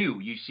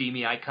 you see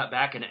me, I cut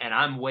back, and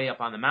I'm way up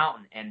on the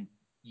mountain, and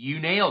you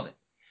nailed it.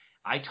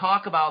 I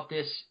talk about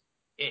this,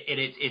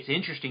 it's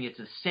interesting. It's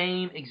the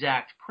same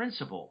exact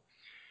principle.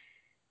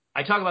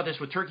 I talk about this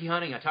with turkey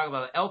hunting. I talk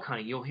about elk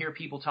hunting. You'll hear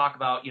people talk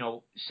about,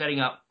 setting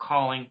up,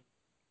 calling,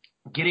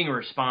 getting a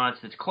response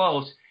that's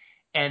close,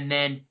 and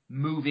then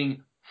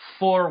moving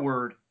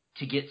forward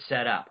to get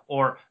set up,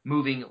 or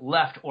moving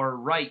left or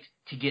right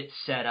to get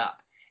set up.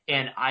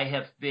 And I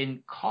have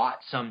been caught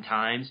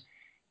sometimes.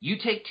 You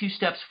take 2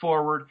 steps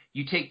forward,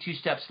 you take 2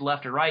 steps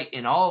left or right,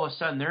 and all of a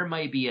sudden there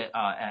may be an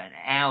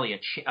alley,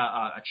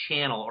 a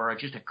channel, or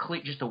just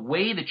a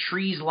way the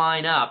trees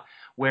line up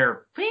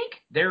where, pink,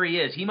 there he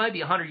is. He might be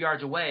 100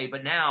 yards away,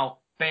 but now,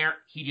 bam,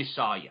 he just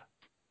saw you,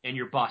 and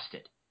you're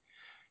busted.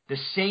 The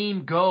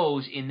same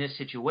goes in this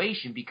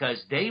situation,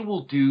 because they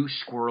will do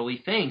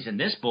squirrely things. And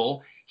this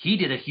bull, he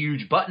did a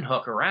huge button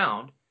hook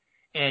around,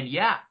 and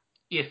yeah,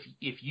 if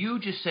you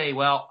just say,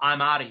 well,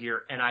 I'm out of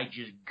here, and I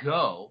just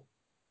go,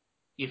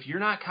 if you're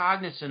not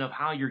cognizant of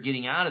how you're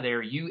getting out of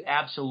there, you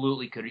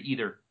absolutely could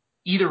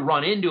either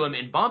run into him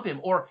and bump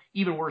him, or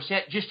even worse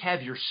yet, just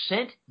have your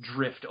scent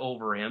drift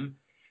over him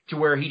to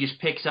where he just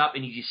picks up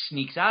and he just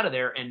sneaks out of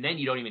there, and then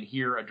you don't even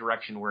hear a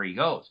direction where he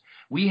goes.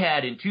 We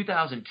had in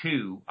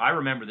 2002, I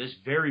remember this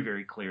very,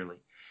 very clearly.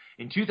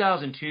 In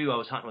 2002, I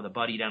was hunting with a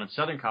buddy down in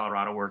southern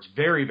Colorado where it's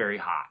very, very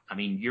hot. I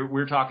mean,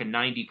 we're talking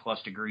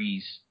 90-plus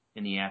degrees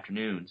in the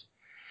afternoons.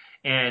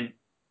 And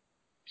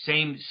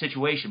same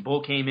situation.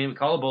 Bull came in. We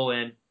called the bull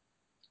in.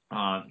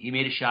 He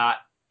made a shot.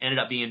 Ended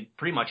up being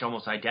pretty much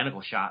almost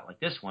identical shot like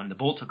this one. The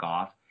bull took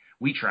off.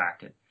 We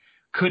tracked it.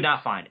 Could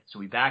not find it. So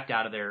we backed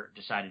out of there,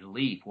 decided to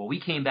leave. Well, we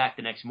came back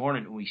the next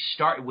morning and we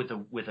started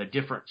with a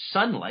different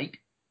sunlight.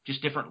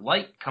 just different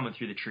light coming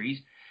through the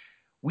trees.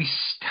 We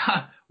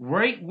stopped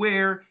right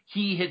where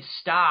he had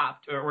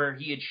stopped, or where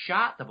he had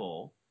shot the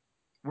bull.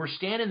 We're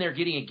standing there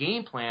getting a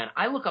game plan.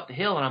 I look up the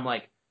hill and I'm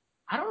like,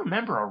 I don't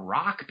remember a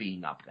rock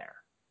being up there.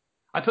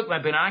 I put my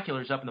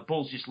binoculars up and the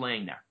bull's just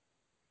laying there.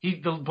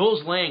 The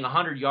bull's laying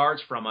 100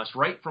 yards from us,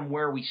 right from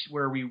where we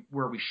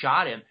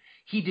shot him.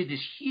 He did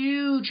this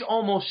huge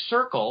almost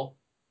circle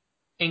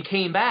and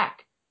came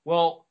back.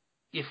 Well,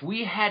 if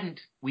we hadn't,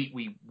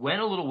 we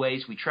went a little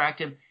ways, we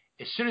tracked him.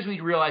 As soon as we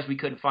realized we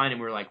couldn't find him,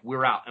 we were like,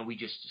 we're out. And we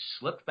just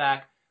slipped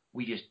back.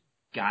 We just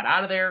got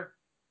out of there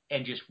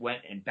and just went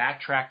and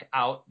backtracked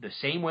out the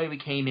same way we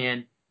came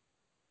in.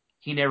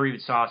 He never even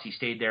saw us. He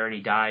stayed there and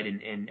he died,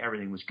 and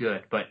everything was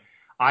good. But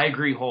I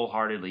agree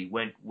wholeheartedly.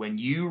 When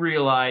you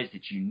realize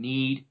that you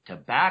need to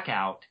back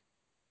out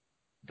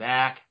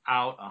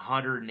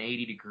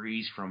 180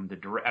 degrees from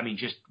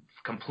just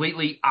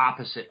completely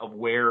opposite of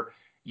where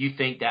you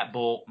think that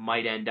bull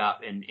might end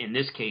up. And in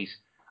this case,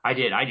 I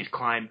did. I just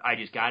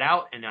got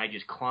out and I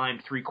just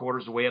climbed 3/4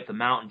 of the way up the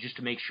mountain just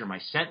to make sure my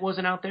scent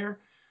wasn't out there.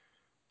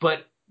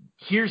 But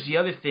here's the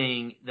other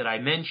thing that I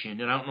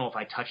mentioned, and I don't know if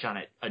I touched on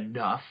it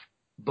enough,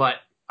 but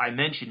I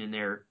mentioned in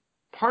there,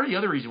 part of the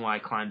other reason why I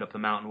climbed up the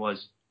mountain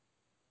was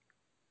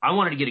I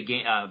wanted to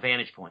get a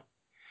vantage point.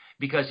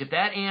 Because if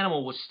that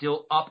animal was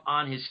still up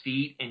on his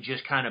feet and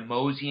just kind of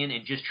moseying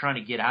and just trying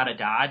to get out of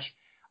Dodge,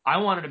 I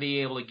wanted to be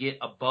able to get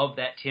above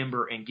that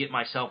timber and get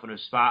myself in a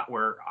spot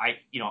where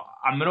you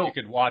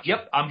could watch.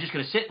 Yep, I'm just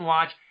going to sit and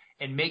watch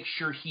and make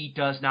sure he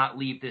does not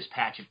leave this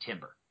patch of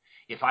timber.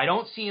 If I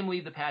don't see him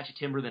leave the patch of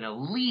timber, then at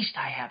least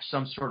I have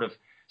some sort of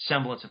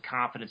semblance of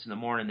confidence in the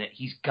morning that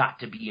he's got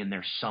to be in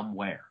there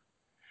somewhere.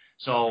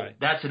 So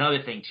That's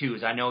another thing too,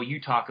 is I know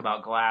you talk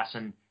about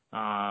glassing,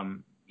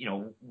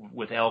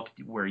 with elk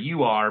where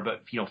you are,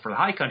 but for the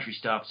high country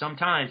stuff,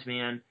 sometimes,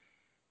 man,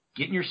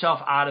 getting yourself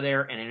out of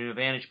there and in a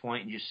vantage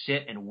point and just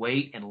sit and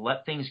wait and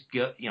let things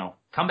go,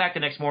 come back the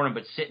next morning,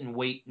 but sit and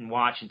wait and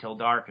watch until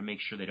dark and make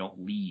sure they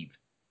don't leave.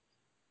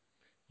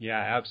 Yeah,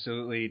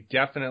 absolutely.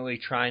 Definitely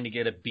trying to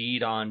get a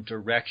bead on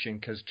direction,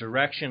 because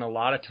direction a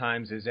lot of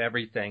times is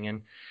everything.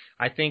 And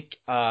I think,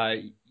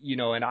 and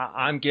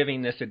I'm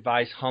giving this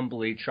advice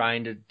humbly,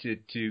 trying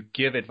to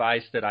give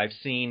advice that I've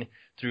seen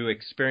through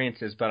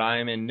experiences, but I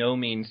am in no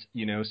means,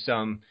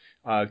 some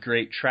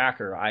great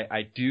tracker.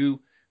 I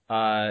do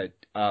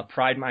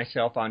pride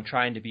myself on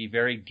trying to be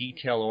very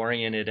detail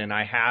oriented, and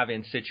I have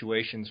in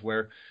situations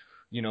where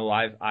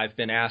I've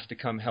been asked to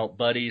come help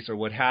buddies or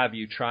what have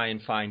you try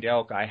and find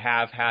elk. I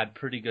have had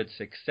pretty good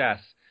success.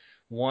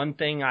 One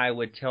thing I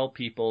would tell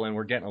people, and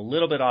we're getting a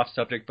little bit off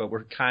subject, but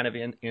we're kind of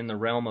in the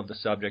realm of the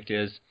subject,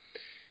 is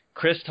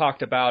Chris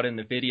talked about in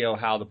the video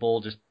how the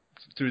bull just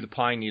through the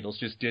pine needles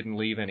just didn't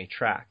leave any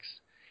tracks.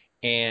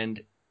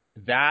 And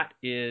that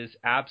is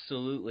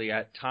absolutely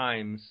at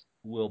times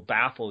will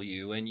baffle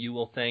you, and you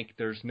will think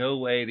there's no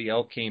way the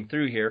elk came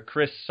through here.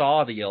 Chris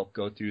saw the elk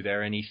go through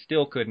there, and he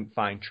still couldn't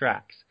find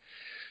tracks.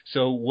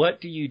 So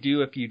what do you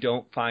do if you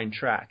don't find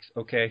tracks?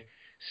 Okay,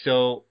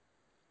 so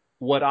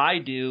what I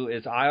do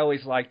is I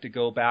always like to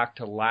go back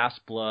to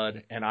Last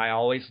Blood, and I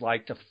always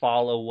like to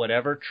follow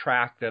whatever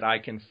track that I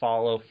can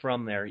follow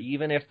from there.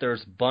 Even if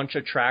there's a bunch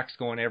of tracks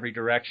going every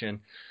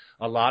direction,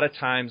 a lot of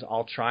times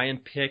I'll try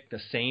and pick the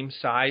same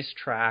size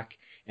track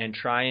and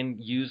try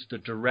and use the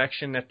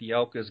direction that the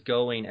elk is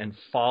going and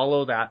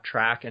follow that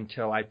track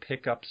until I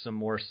pick up some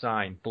more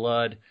sign,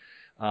 blood,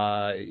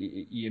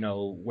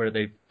 where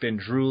they've been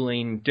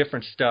drooling,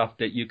 different stuff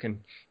that you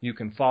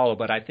can follow.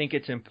 But I think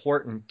it's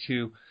important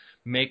to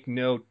make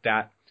note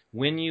that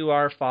when you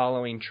are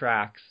following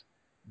tracks,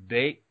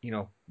 they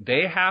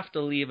have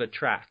to leave a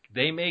track.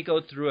 They may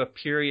go through a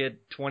period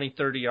 20,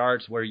 30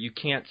 yards where you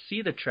can't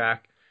see the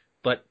track,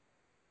 but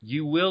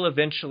you will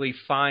eventually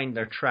find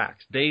their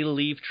tracks. They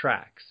leave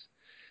tracks.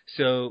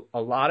 So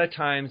a lot of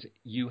times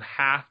you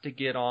have to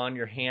get on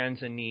your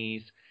hands and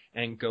knees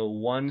and go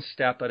one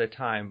step at a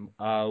time.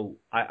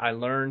 I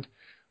learned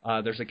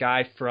there's a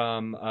guy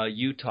from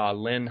Utah,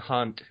 Lynn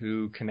Hunt,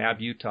 Kanab,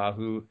 Utah,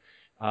 who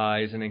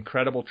is an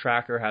incredible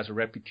tracker, has a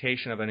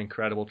reputation of an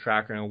incredible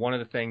tracker. And one of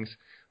the things,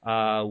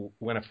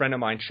 when a friend of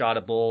mine shot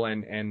a bull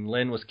and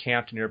Lynn was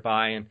camped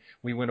nearby, and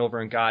we went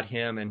over and got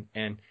him,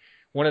 and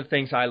one of the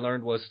things I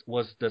learned was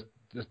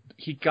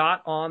he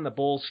got on the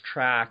bull's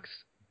tracks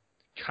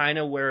kind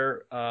of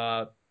where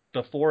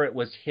before it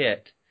was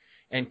hit,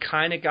 and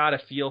kind of got a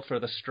feel for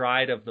the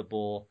stride of the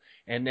bull.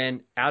 And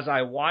then as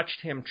I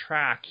watched him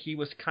track, he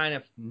was kind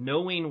of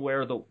knowing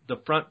where the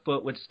front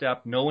foot would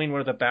step, knowing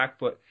where the back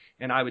foot,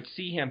 and I would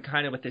see him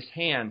kind of with his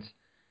hands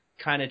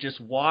kind of just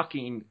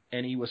walking,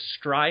 and he was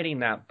striding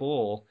that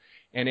bull.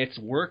 And it's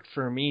worked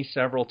for me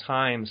several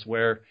times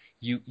where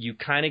you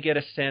kind of get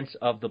a sense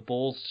of the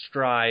bull's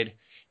stride,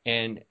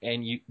 and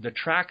the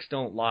tracks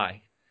don't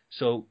lie.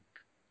 So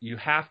you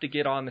have to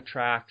get on the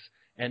tracks,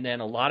 and then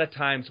a lot of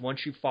times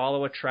once you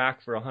follow a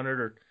track for 100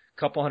 or a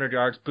couple hundred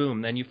yards,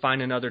 boom, then you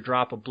find another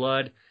drop of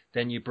blood,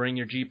 then you bring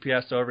your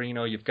GPS over,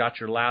 you've got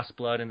your Last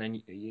Blood, and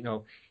then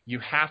you you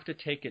have to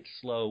take it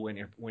slow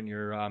when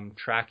you're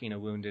tracking a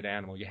wounded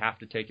animal. You have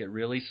to take it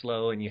really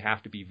slow, and you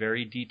have to be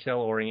very detail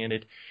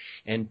oriented,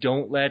 and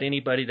don't let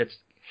anybody that's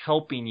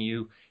helping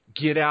you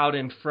get out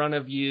in front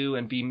of you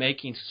and be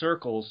making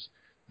circles.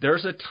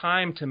 There's a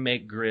time to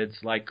make grids,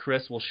 like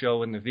Chris will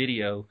show in the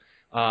video.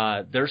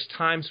 There's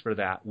times for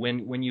that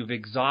when you've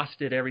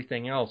exhausted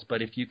everything else.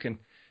 But if you can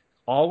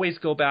always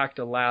go back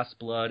to last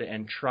blood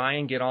and try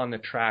and get on the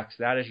tracks,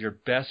 that is your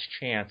best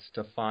chance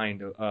to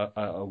find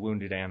a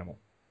wounded animal.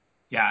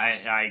 Yeah,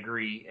 I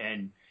agree.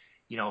 And,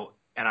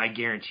 and I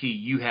guarantee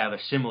you have a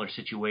similar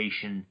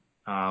situation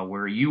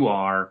where you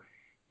are,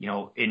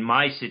 in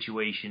my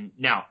situation.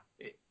 Now,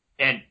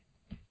 and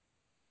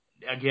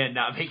again,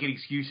 not making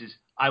excuses,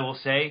 I will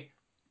say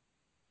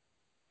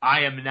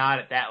I am not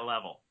at that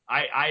level.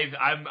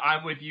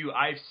 I'm with you.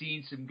 I've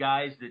seen some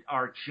guys that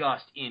are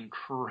just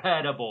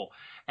incredible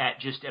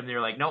at and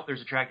they're like, nope,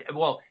 there's a track.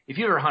 Well, if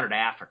you ever hunted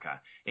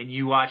Africa and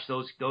you watch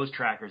those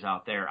trackers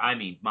out there, I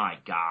mean, my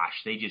gosh,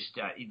 they just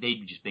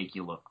make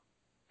you look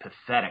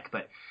pathetic.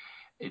 But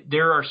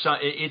there are some.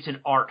 It's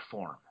an art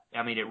form.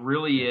 I mean, it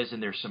really is.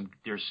 And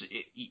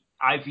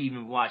I've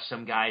even watched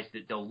some guys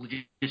that they'll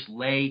just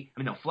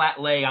they'll flat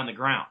lay on the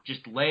ground,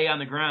 just lay on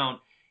the ground.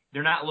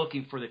 They're not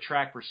looking for the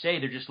track per se.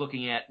 They're just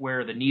looking at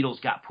where the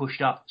needles got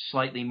pushed up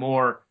slightly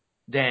more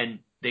than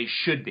they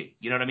should be.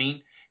 You know what I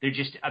mean? They're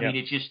just, mean,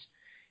 it's just,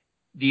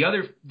 the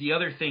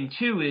other thing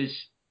too is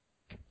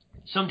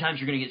sometimes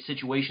you're going to get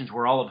situations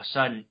where all of a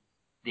sudden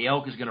the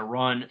elk is going to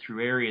run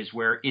through areas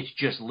where it's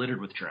just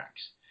littered with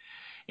tracks.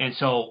 And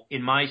so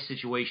in my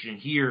situation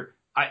here,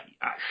 I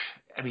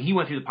mean, he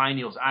went through the pine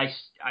needles. I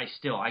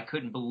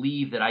couldn't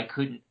believe that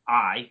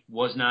I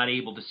was not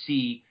able to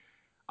see.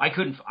 I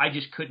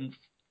just couldn't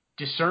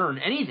discern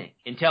anything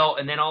and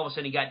then all of a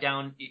sudden he got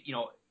down,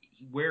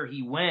 where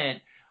he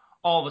went,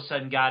 all of a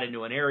sudden got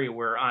into an area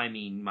where, I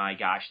mean, my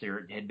gosh,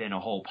 there had been a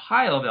whole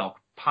pile of elk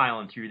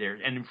piling through there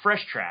and in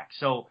fresh tracks.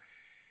 So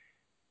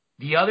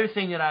the other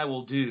thing that I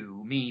will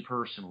do, me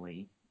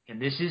personally,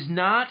 and this is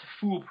not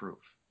foolproof,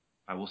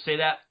 I will say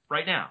that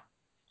right now,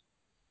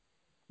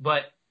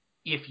 but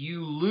if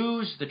you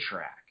lose the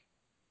track,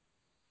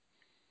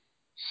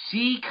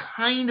 see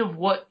kind of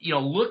what,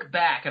 look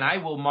back, and I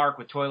will mark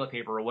with toilet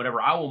paper or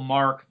whatever. I will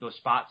mark those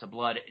spots of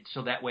blood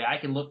so that way I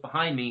can look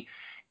behind me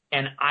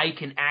and I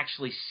can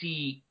actually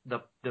see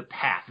the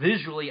path.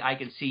 Visually, I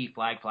can see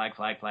flag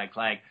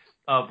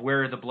of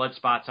where the blood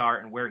spots are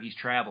and where he's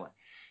traveling.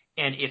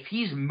 And if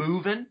he's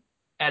moving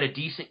at a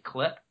decent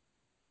clip,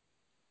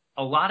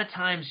 a lot of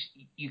times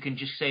you can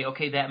just say,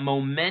 okay, that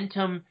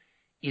momentum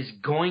is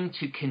going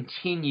to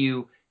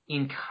continue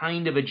in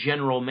kind of a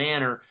general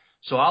manner.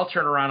 So I'll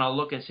turn around, I'll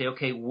look and say,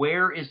 okay,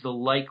 where is the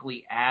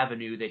likely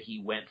avenue that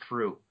he went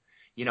through?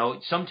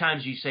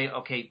 Sometimes you say,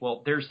 okay,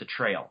 well, there's the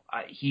trail.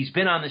 He's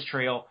been on this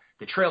trail.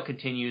 The trail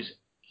continues.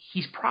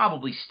 He's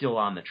probably still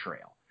on the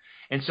trail.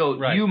 And so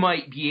You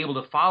might be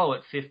able to follow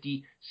it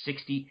 50,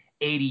 60,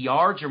 80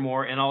 yards or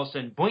more, and all of a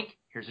sudden, boink,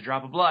 here's a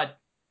drop of blood.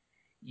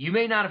 You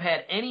may not have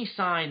had any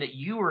sign that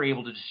you were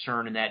able to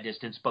discern in that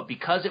distance, but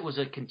because it was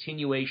a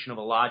continuation of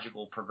a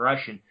logical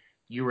progression,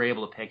 you were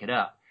able to pick it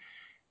up.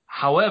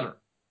 However,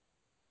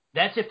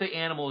 that's if the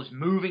animal is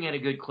moving at a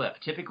good clip.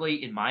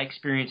 Typically, in my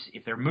experience,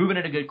 if they're moving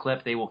at a good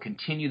clip, they will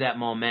continue that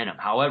momentum.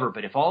 However,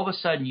 but if all of a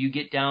sudden you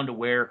get down to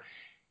where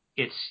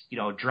it's,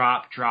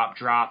 drop,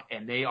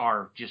 and they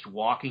are just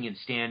walking and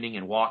standing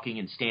and walking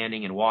and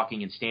standing and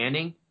walking and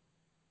standing,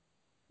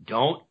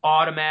 don't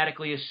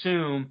automatically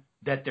assume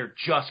that they're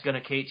just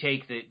going to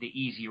take the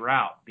easy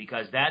route,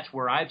 because that's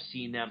where I've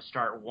seen them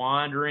start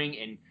wandering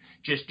and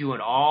just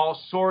doing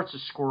all sorts of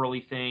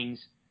squirrely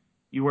things.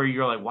 Where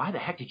you're like, why the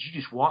heck did you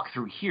just walk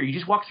through here? You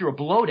just walked through a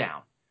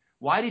blowdown.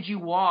 Why did you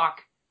walk?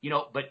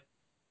 But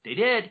they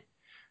did.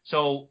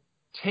 So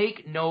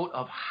take note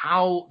of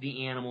how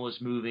the animal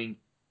is moving,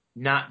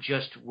 not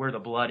just where the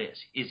blood is.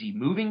 Is he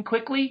moving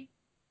quickly?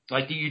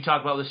 Like you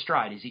talk about with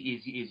stride. Is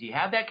he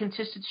have that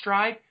consistent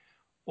stride?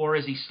 Or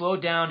is he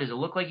slowed down? Does it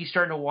look like he's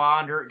starting to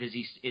wander? Does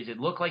it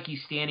look like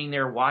he's standing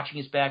there watching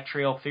his back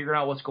trail, figuring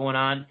out what's going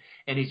on?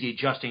 And is he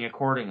adjusting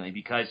accordingly?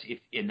 Because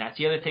and that's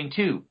the other thing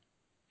too.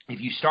 If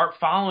you start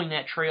following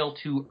that trail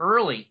too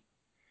early,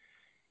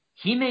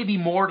 he may be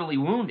mortally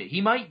wounded.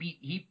 He might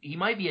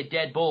be a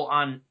dead bull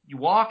on you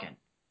walking.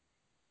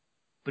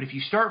 But if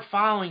you start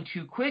following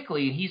too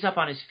quickly and he's up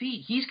on his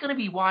feet, he's going to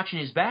be watching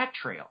his back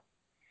trail.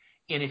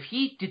 And if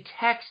he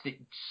detects that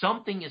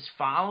something is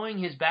following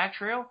his back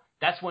trail,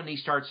 that's when they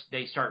start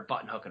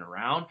button hooking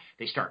around.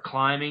 They start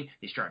climbing.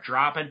 They start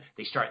dropping.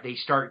 They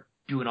start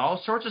doing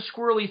all sorts of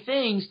squirrely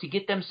things to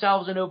get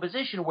themselves into a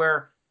position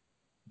where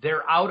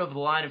they're out of the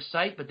line of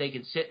sight, but they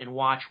can sit and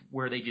watch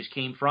where they just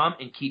came from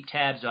and keep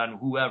tabs on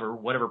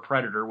whatever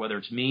predator, whether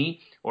it's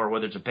me or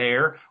whether it's a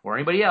bear or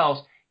anybody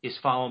else, is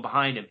following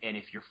behind them. And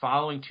if you're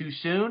following too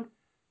soon,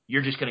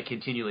 you're just going to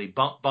continually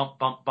bump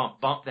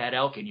that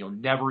elk, and you'll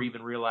never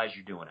even realize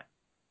you're doing it.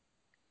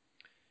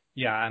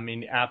 Yeah, I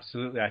mean,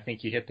 absolutely. I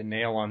think you hit the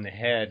nail on the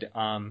head.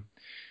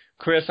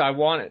 Chris, I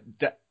want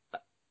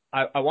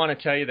I want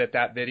to tell you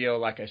that video,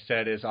 like I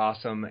said, is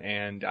awesome,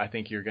 and I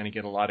think you're going to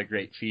get a lot of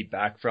great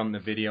feedback from the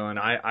video, and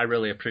I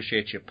really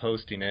appreciate you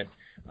posting it.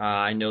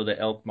 I know the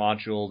elk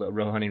module, the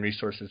Real Hunting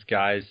Resources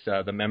guys,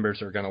 the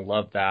members are going to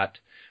love that.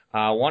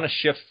 I want to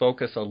shift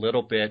focus a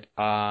little bit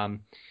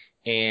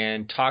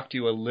and talk to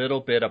you a little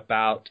bit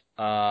about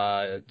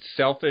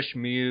Selfish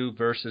Mew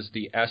versus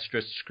the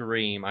Estrus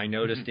Scream. I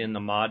noticed in the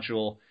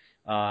module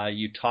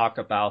you talk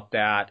about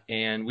that,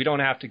 and we don't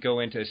have to go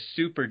into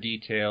super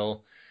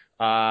detail,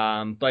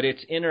 but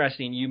it's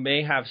interesting. You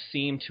may have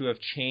seemed to have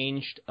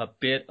changed a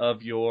bit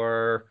of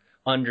your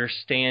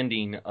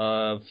understanding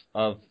of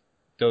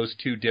those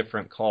two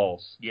different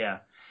calls. Yeah.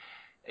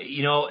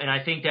 And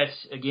I think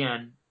that's,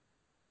 again,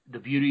 the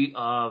beauty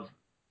of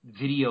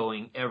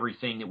videoing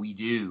everything that we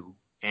do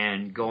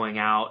and going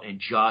out and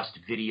just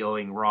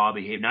videoing raw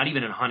behavior, not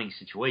even in a hunting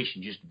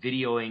situation, just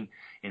videoing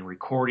and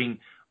recording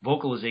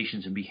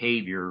vocalizations and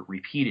behavior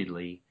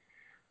repeatedly.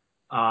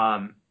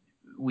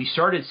 We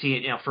started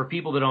seeing, for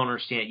people that don't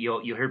understand,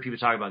 you'll hear people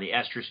talk about the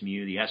estrus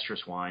mew, the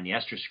estrus whine, the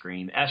estrus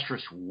scream,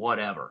 estrus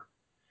whatever.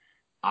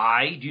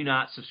 I do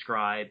not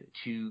subscribe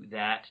to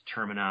that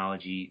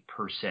terminology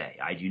per se.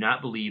 I do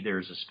not believe there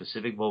is a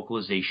specific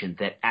vocalization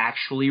that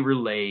actually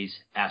relays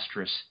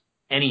estrus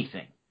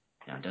anything.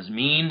 Now, it doesn't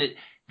mean that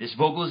this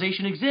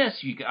vocalization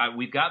exists.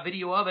 We've got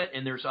video of it,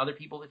 and there's other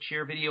people that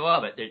share video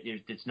of it.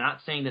 It's not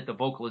saying that the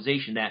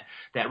vocalization,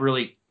 that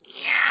really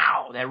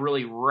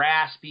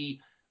raspy,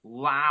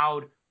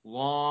 loud,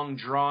 long,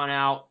 drawn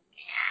out,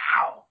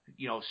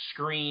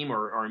 scream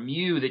or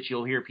mew that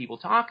you'll hear people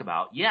talk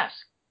about. Yes,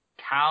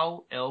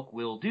 cow elk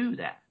will do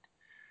that.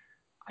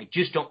 I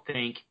just don't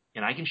think,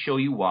 and I can show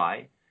you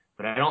why,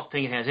 but I don't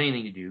think it has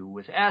anything to do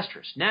with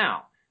estrus.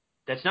 Now,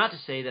 that's not to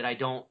say that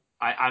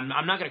I'm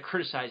not going to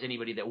criticize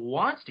anybody that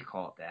wants to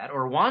call it that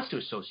or wants to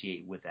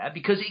associate with that,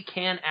 because it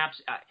can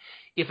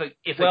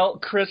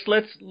Chris,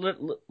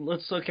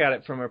 let's look at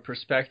it from a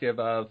perspective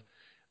of,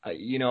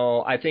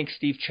 I think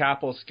Steve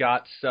Chappell's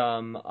got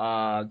some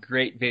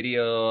great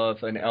video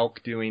of an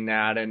elk doing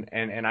that,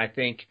 and I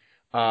think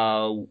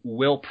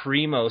Will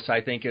Primos,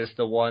 I think, is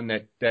the one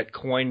that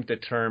coined the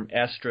term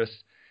estrus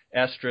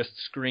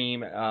scream.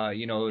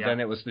 Then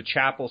it was the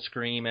Chappell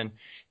scream,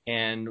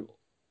 and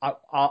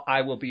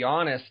I will be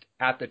honest,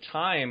 at the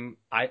time,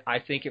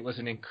 I think it was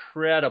an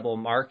incredible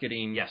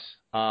marketing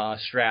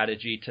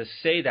strategy to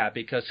say that,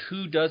 because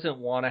who doesn't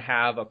want to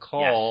have a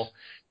call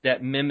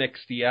that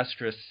mimics the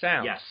estrus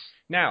sound? Yes.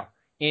 Now,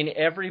 in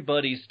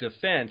everybody's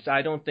defense,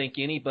 I don't think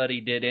anybody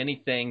did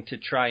anything to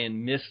try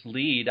and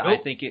mislead. Nope. I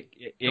think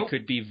it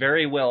could be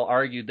very well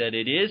argued that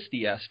it is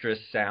the estrus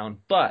sound,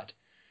 but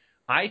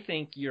I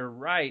think you're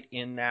right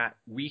in that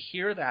we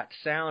hear that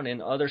sound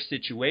in other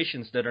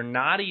situations that are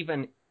not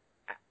even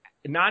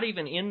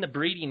in the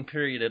breeding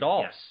period at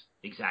all. Yes,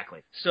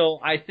 exactly. So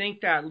I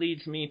think that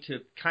leads me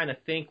to kind of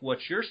think what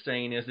you're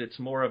saying is it's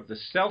more of the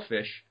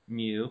selfish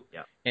mew,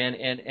 and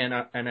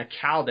a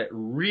cow that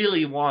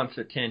really wants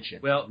attention.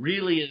 Well,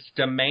 really is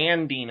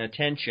demanding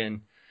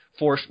attention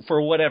for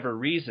whatever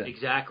reason.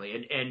 Exactly,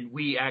 and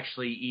we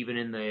actually, even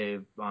in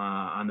the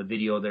on the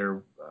video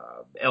there,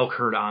 elk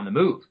herd on the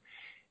move,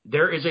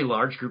 there is a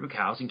large group of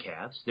cows and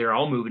calves. They're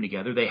all moving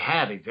together. They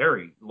have a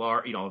very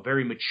large, a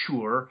very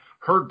mature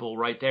herd bull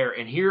right there.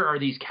 And here are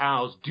these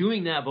cows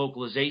doing that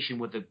vocalization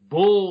with the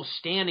bull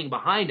standing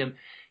behind him.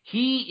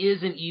 He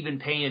isn't even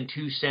paying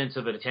 2 cents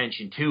of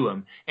attention to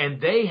him.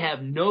 And they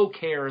have no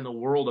care in the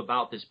world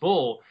about this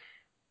bull.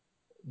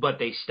 But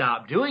they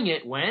stop doing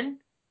it when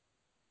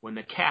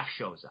the calf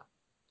shows up.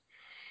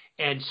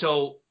 And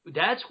so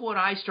that's what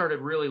I started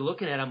really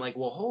looking at. I'm like,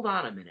 well, hold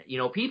on a minute.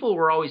 People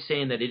were always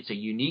saying that it's a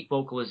unique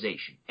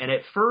vocalization. And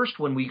at first,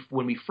 when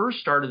we first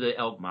started the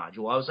elk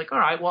module, I was like, all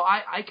right, well,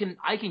 I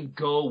can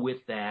go with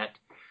that.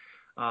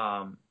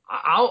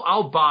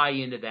 I'll buy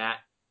into that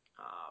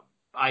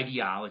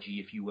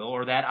ideology, if you will,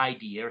 or that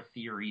idea or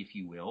theory, if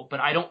you will. But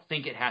I don't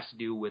think it has to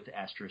do with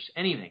estrus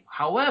anything.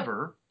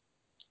 However,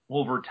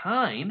 over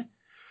time,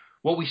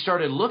 what we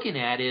started looking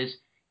at is,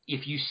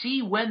 if you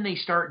see when they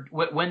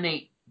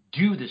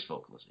do this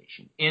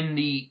vocalization, in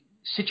the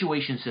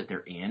situations that they're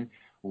in,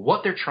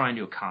 what they're trying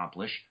to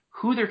accomplish,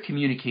 who they're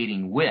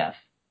communicating with,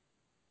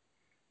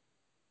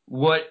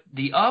 what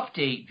the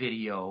update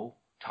video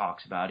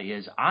talks about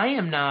is, I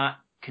am not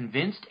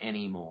convinced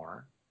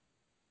anymore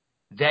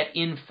that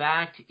in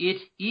fact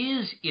it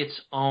is its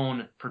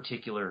own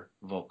particular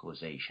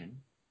vocalization.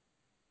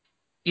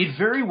 It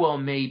very well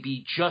may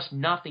be just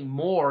nothing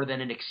more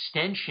than an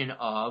extension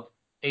of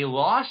a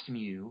lost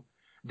mew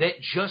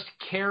that just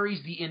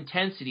carries the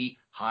intensity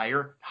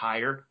higher,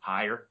 higher,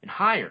 higher, and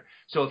higher.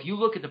 So if you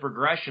look at the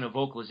progression of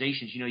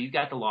vocalizations, you've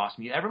got the lost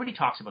mew. Everybody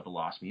talks about the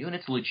lost mew, and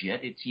it's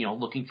legit. It's,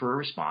 looking for a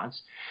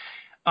response.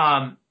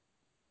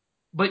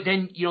 But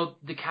then,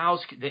 the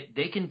cows,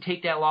 they can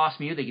take that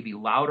lost mew. They can be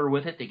louder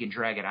with it. They can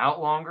drag it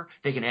out longer.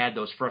 They can add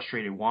those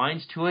frustrated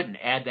whines to it and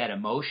add that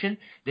emotion.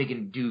 They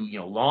can do,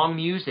 long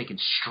mews. They can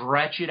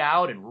stretch it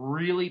out and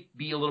really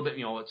be a little bit,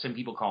 what some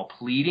people call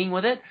pleading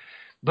with it.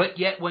 But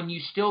yet when you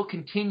still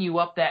continue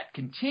up that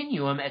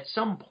continuum, at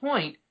some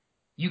point,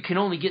 you can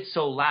only get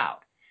so loud.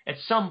 At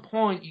some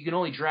point, you can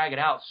only drag it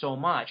out so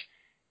much.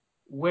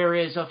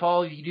 Whereas if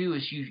all you do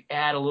is you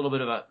add a little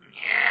bit of a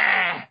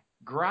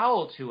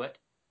growl to it,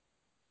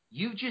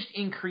 you've just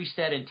increased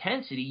that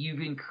intensity.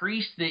 You've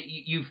increased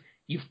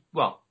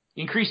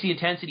increased the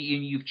intensity,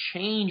 and you've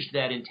changed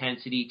that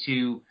intensity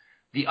to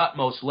the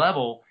utmost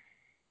level.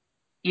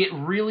 It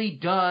really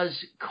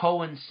does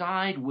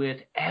coincide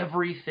with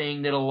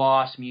everything that a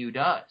lost mew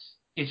does.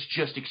 It's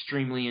just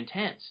extremely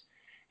intense.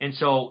 And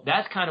so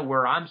that's kind of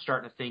where I'm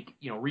starting to think,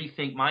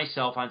 rethink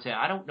myself on saying,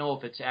 I don't know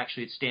if it's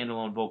actually a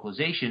standalone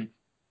vocalization.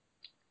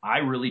 I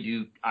really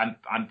do.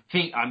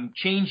 I'm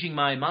changing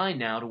my mind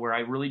now to where I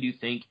really do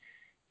think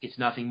it's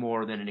nothing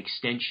more than an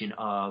extension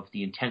of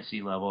the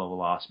intensity level of a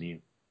lost mew.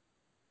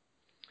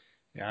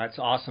 Yeah, that's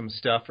awesome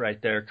stuff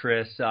right there,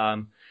 Chris.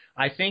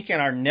 I think in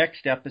our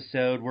next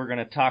episode, we're going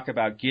to talk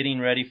about getting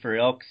ready for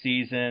elk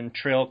season,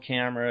 trail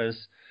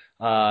cameras,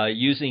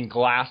 using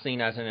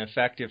glassing as an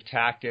effective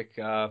tactic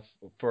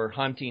for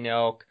hunting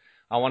elk.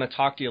 I want to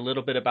talk to you a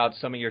little bit about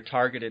some of your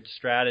targeted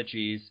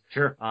strategies.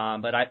 Sure.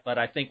 But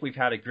I think we've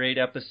had a great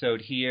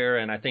episode here,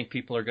 and I think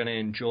people are going to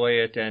enjoy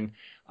it. And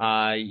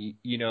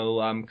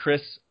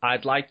Chris,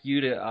 I'd like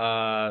you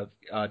to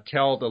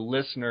tell the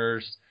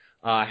listeners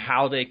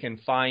how they can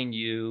find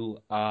you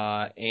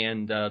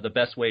and the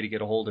best way to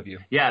get a hold of you.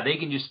 Yeah, they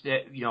can just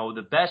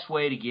the best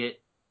way to get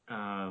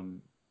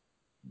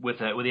with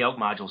the elk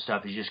module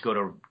stuff is just go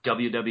to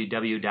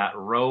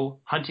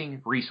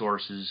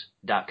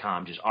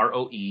www.rowhuntingresources.com, just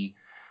ROE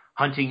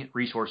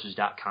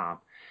huntingresources.com.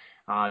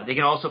 They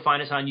can also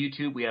find us on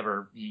YouTube. We have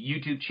our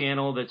YouTube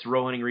channel that's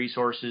Row Hunting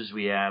Resources.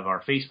 We have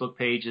our Facebook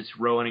page that's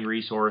Row Hunting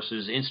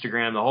Resources,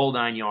 Instagram, the whole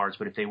 9 yards.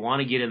 But if they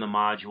want to get in the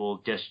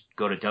module, just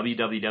go to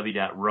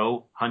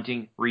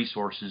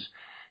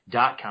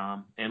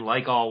www.rowhuntingresources.com. And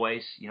like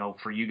always,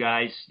 for you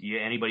guys,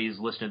 anybody who's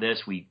listening to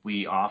this,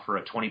 we offer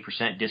a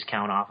 20%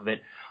 discount off of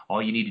it.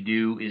 All you need to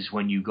do is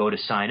when you go to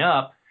sign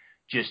up,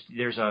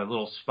 there's a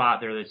little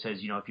spot there that says,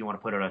 if you want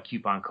to put out a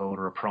coupon code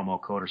or a promo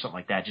code or something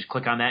like that, just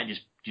click on that and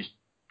just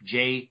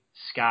J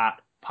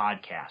Scott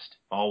Podcast,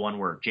 all one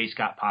word, J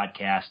Scott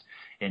Podcast,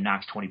 and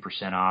knocks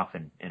 20% off,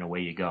 and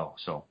away you go.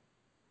 So,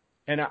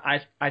 and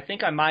I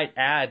think I might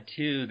add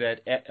too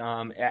that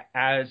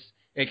as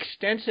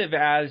extensive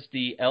as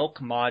the elk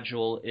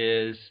module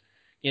is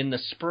in the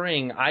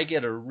spring, I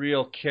get a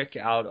real kick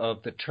out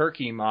of the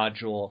turkey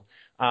module.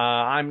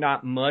 I'm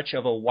not much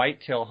of a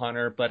whitetail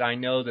hunter, but I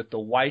know that the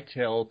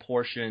whitetail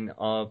portion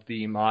of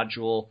the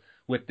module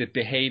with the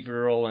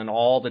behavioral and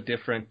all the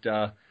different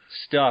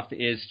stuff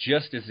is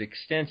just as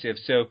extensive.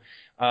 So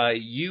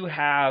you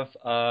have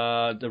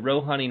the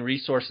Row Hunting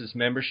Resources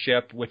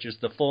membership, which is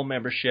the full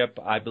membership.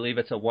 I believe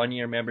it's a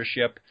 1-year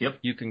membership. Yep.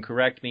 You can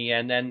correct me.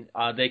 And then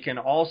they can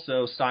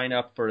also sign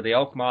up for the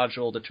elk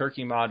module, the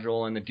turkey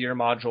module, and the deer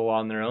module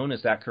on their own.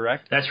 Is that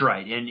correct? That's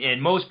right.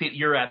 And most people,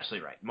 you're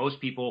absolutely right.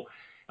 Most people,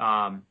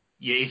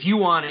 if you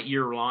want it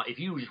year long, if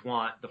you just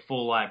want the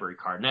full library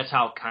card, and that's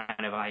how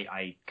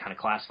I kind of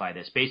classify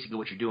this. Basically,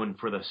 what you're doing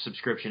for the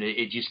subscription,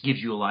 it just gives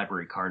you a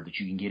library card that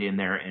you can get in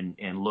there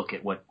and look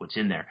at what's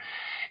in there.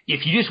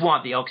 If you just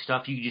want the elk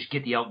stuff, you can just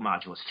get the elk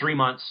module. It's 3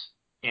 months,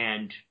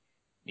 and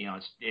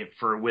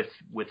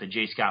with the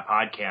J Scott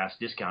Podcast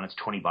discount, it's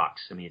 $20. I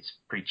mean, it's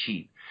pretty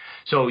cheap.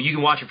 So you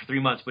can watch it for 3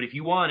 months. But if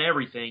you want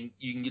everything,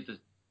 you can get the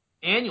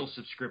annual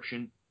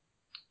subscription.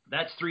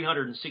 That's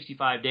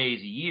 365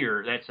 days a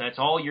year. That's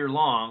all year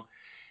long,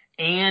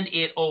 and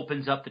it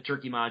opens up the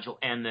turkey module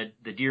and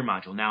the deer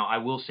module. Now, I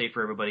will say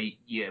for everybody,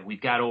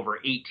 we've got over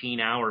 18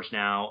 hours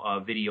now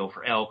of video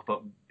for elk,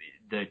 but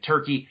the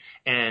turkey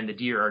and the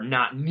deer are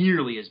not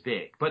nearly as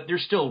big. But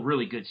there's still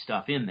really good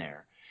stuff in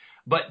there.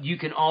 But you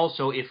can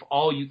also, if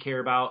all you care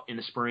about in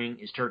the spring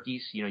is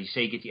turkeys, you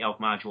say you get the elk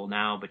module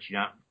now, but you're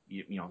not,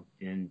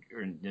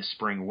 in the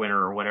spring, winter,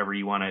 or whatever,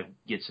 you want to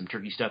get some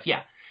turkey stuff.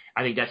 Yeah.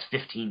 I think that's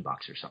 $15 or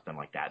something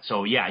like that.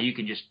 So yeah, you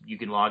can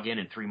log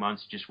in 3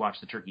 months, just watch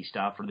the turkey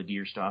stuff or the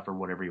deer stuff or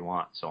whatever you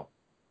want. So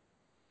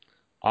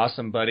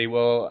awesome, buddy.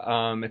 Well,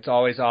 it's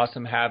always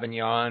awesome having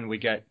you on. We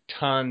get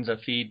tons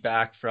of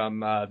feedback from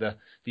the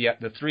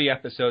 3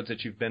 episodes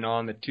that you've been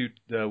on,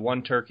 the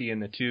 1 turkey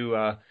and the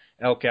 2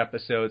 elk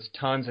episodes.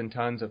 Tons and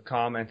tons of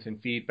comments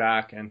and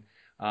feedback, and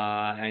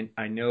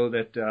I know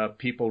that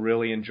people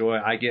really enjoy.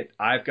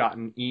 I've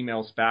gotten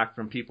emails back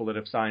from people that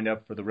have signed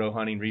up for the Row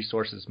Hunting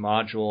Resources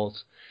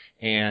modules,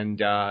 and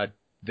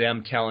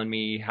them telling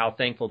me how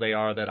thankful they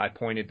are that I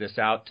pointed this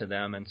out to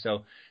them. And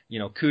so,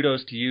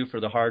 kudos to you for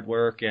the hard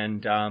work,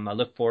 and I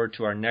look forward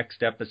to our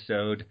next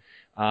episode.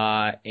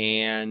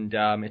 And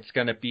it's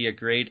going to be a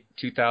great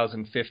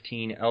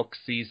 2015 elk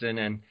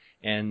season,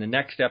 and the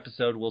next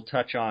episode we'll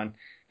touch on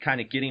kind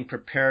of getting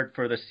prepared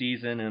for the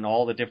season and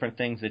all the different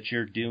things that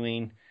you're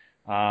doing.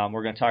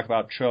 We're going to talk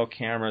about trail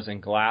cameras and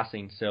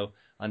glassing. So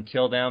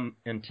until then,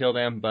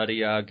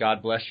 buddy,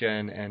 God bless you,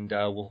 and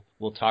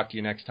we'll talk to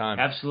you next time.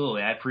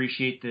 Absolutely. I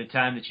appreciate the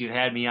time that you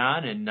had me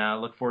on, and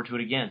look forward to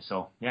it again.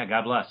 So yeah,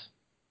 God bless.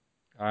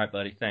 All right,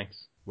 buddy. Thanks.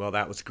 Well,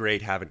 that was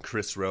great having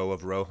Chris Rowe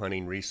of Rowe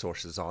Hunting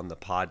Resources on the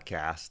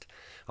podcast.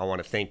 I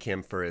want to thank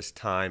him for his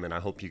time, and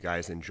I hope you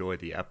guys enjoy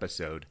the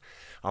episode.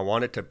 I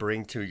wanted to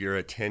bring to your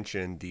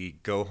attention the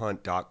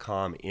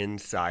GoHunt.com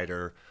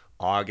Insider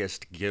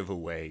August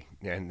giveaway,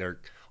 and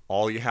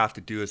all you have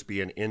to do is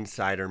be an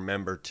Insider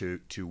member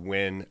to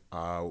win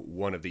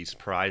one of these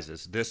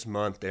prizes. This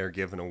month, they're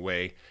giving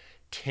away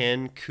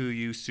 10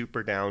 KUIU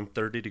Super Down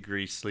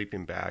 30-degree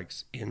sleeping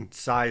bags in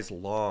size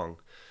long.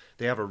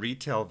 They have a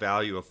retail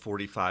value of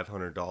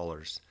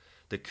 $4,500.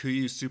 The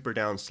KUIU Super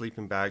Down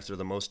sleeping bags are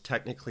the most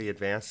technically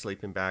advanced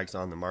sleeping bags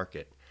on the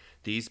market.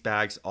 These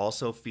bags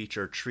also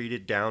feature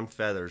treated down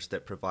feathers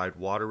that provide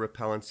water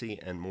repellency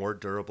and more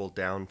durable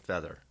down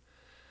feather.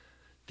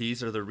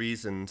 These are the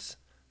reasons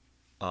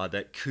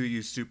that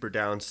KUIU Super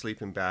Down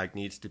sleeping bag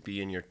needs to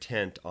be in your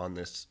tent on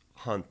this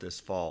hunt this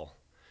fall.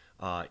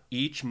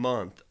 Each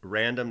month,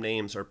 random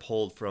names are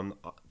pulled from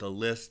the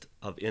list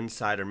of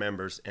Insider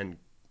members, and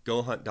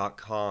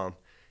GoHunt.com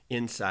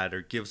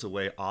Insider gives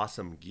away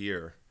awesome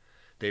gear.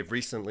 They've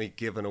recently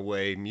given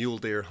away mule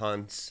deer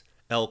hunts,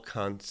 elk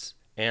hunts,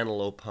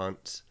 antelope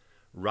hunts,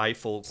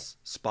 rifles,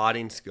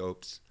 spotting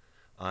scopes,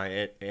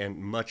 and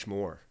much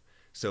more.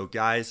 So,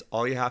 guys,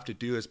 all you have to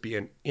do is be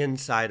an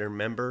Insider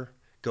member.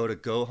 Go to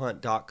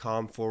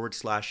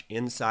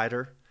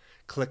gohunt.com/insider.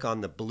 Click on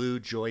the blue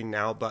Join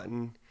Now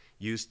button.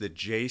 Use the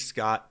J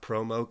Scott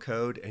promo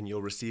code, and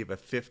you'll receive a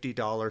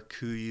 $50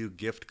 KUIU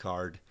gift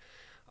card.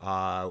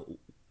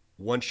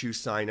 Once you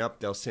sign up,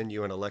 they'll send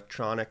you an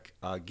electronic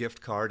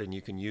gift card, and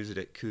you can use it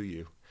at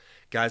KUIU.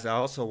 Guys, I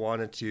also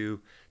wanted to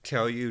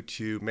tell you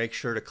to make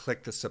sure to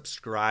click the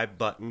subscribe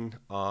button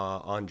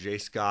on J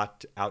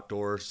Scott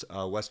Outdoors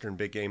Western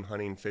Big Game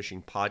Hunting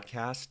Fishing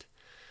Podcast.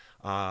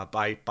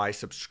 By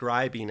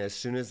subscribing, as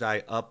soon as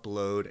I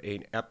upload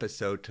an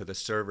episode to the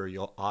server,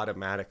 you'll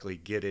automatically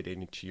get it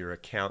into your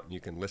account and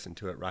you can listen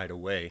to it right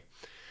away.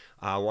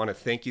 I want to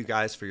thank you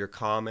guys for your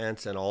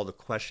comments and all the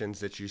questions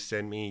that you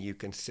send me. You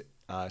can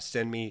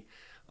send me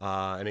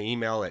an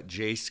email at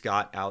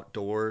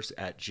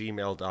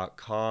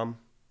jscottoutdoors@gmail.com.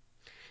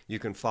 You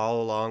can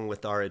follow along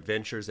with our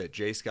adventures at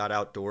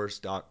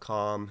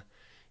jscottoutdoors.com.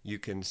 You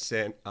can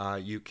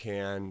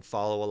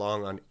follow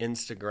along on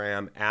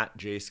Instagram at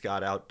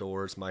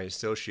jscottoutdoors. My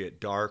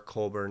associate Dar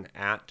Colburn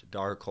at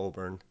Dar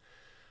Colburn.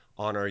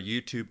 On our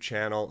YouTube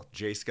channel,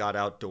 J Scott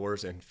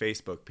Outdoors, and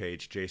Facebook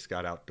page, J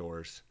Scott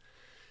Outdoors.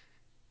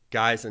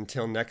 Guys,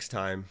 until next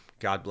time,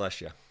 God bless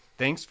you.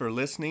 Thanks for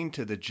listening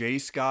to the J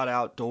Scott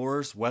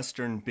Outdoors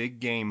Western Big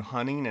Game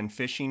Hunting and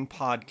Fishing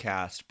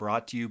Podcast,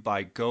 brought to you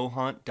by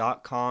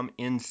GoHunt.com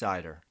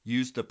Insider.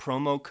 Use the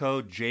promo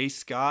code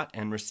JScott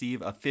and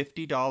receive a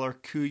 $50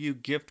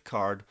 KUIU gift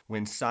card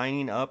when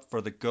signing up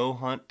for the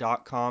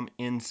GoHunt.com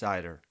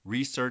Insider.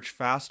 Research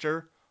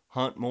faster,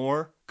 hunt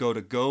more. Go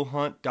to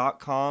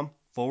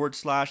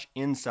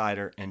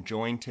GoHunt.com/insider and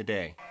join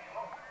today.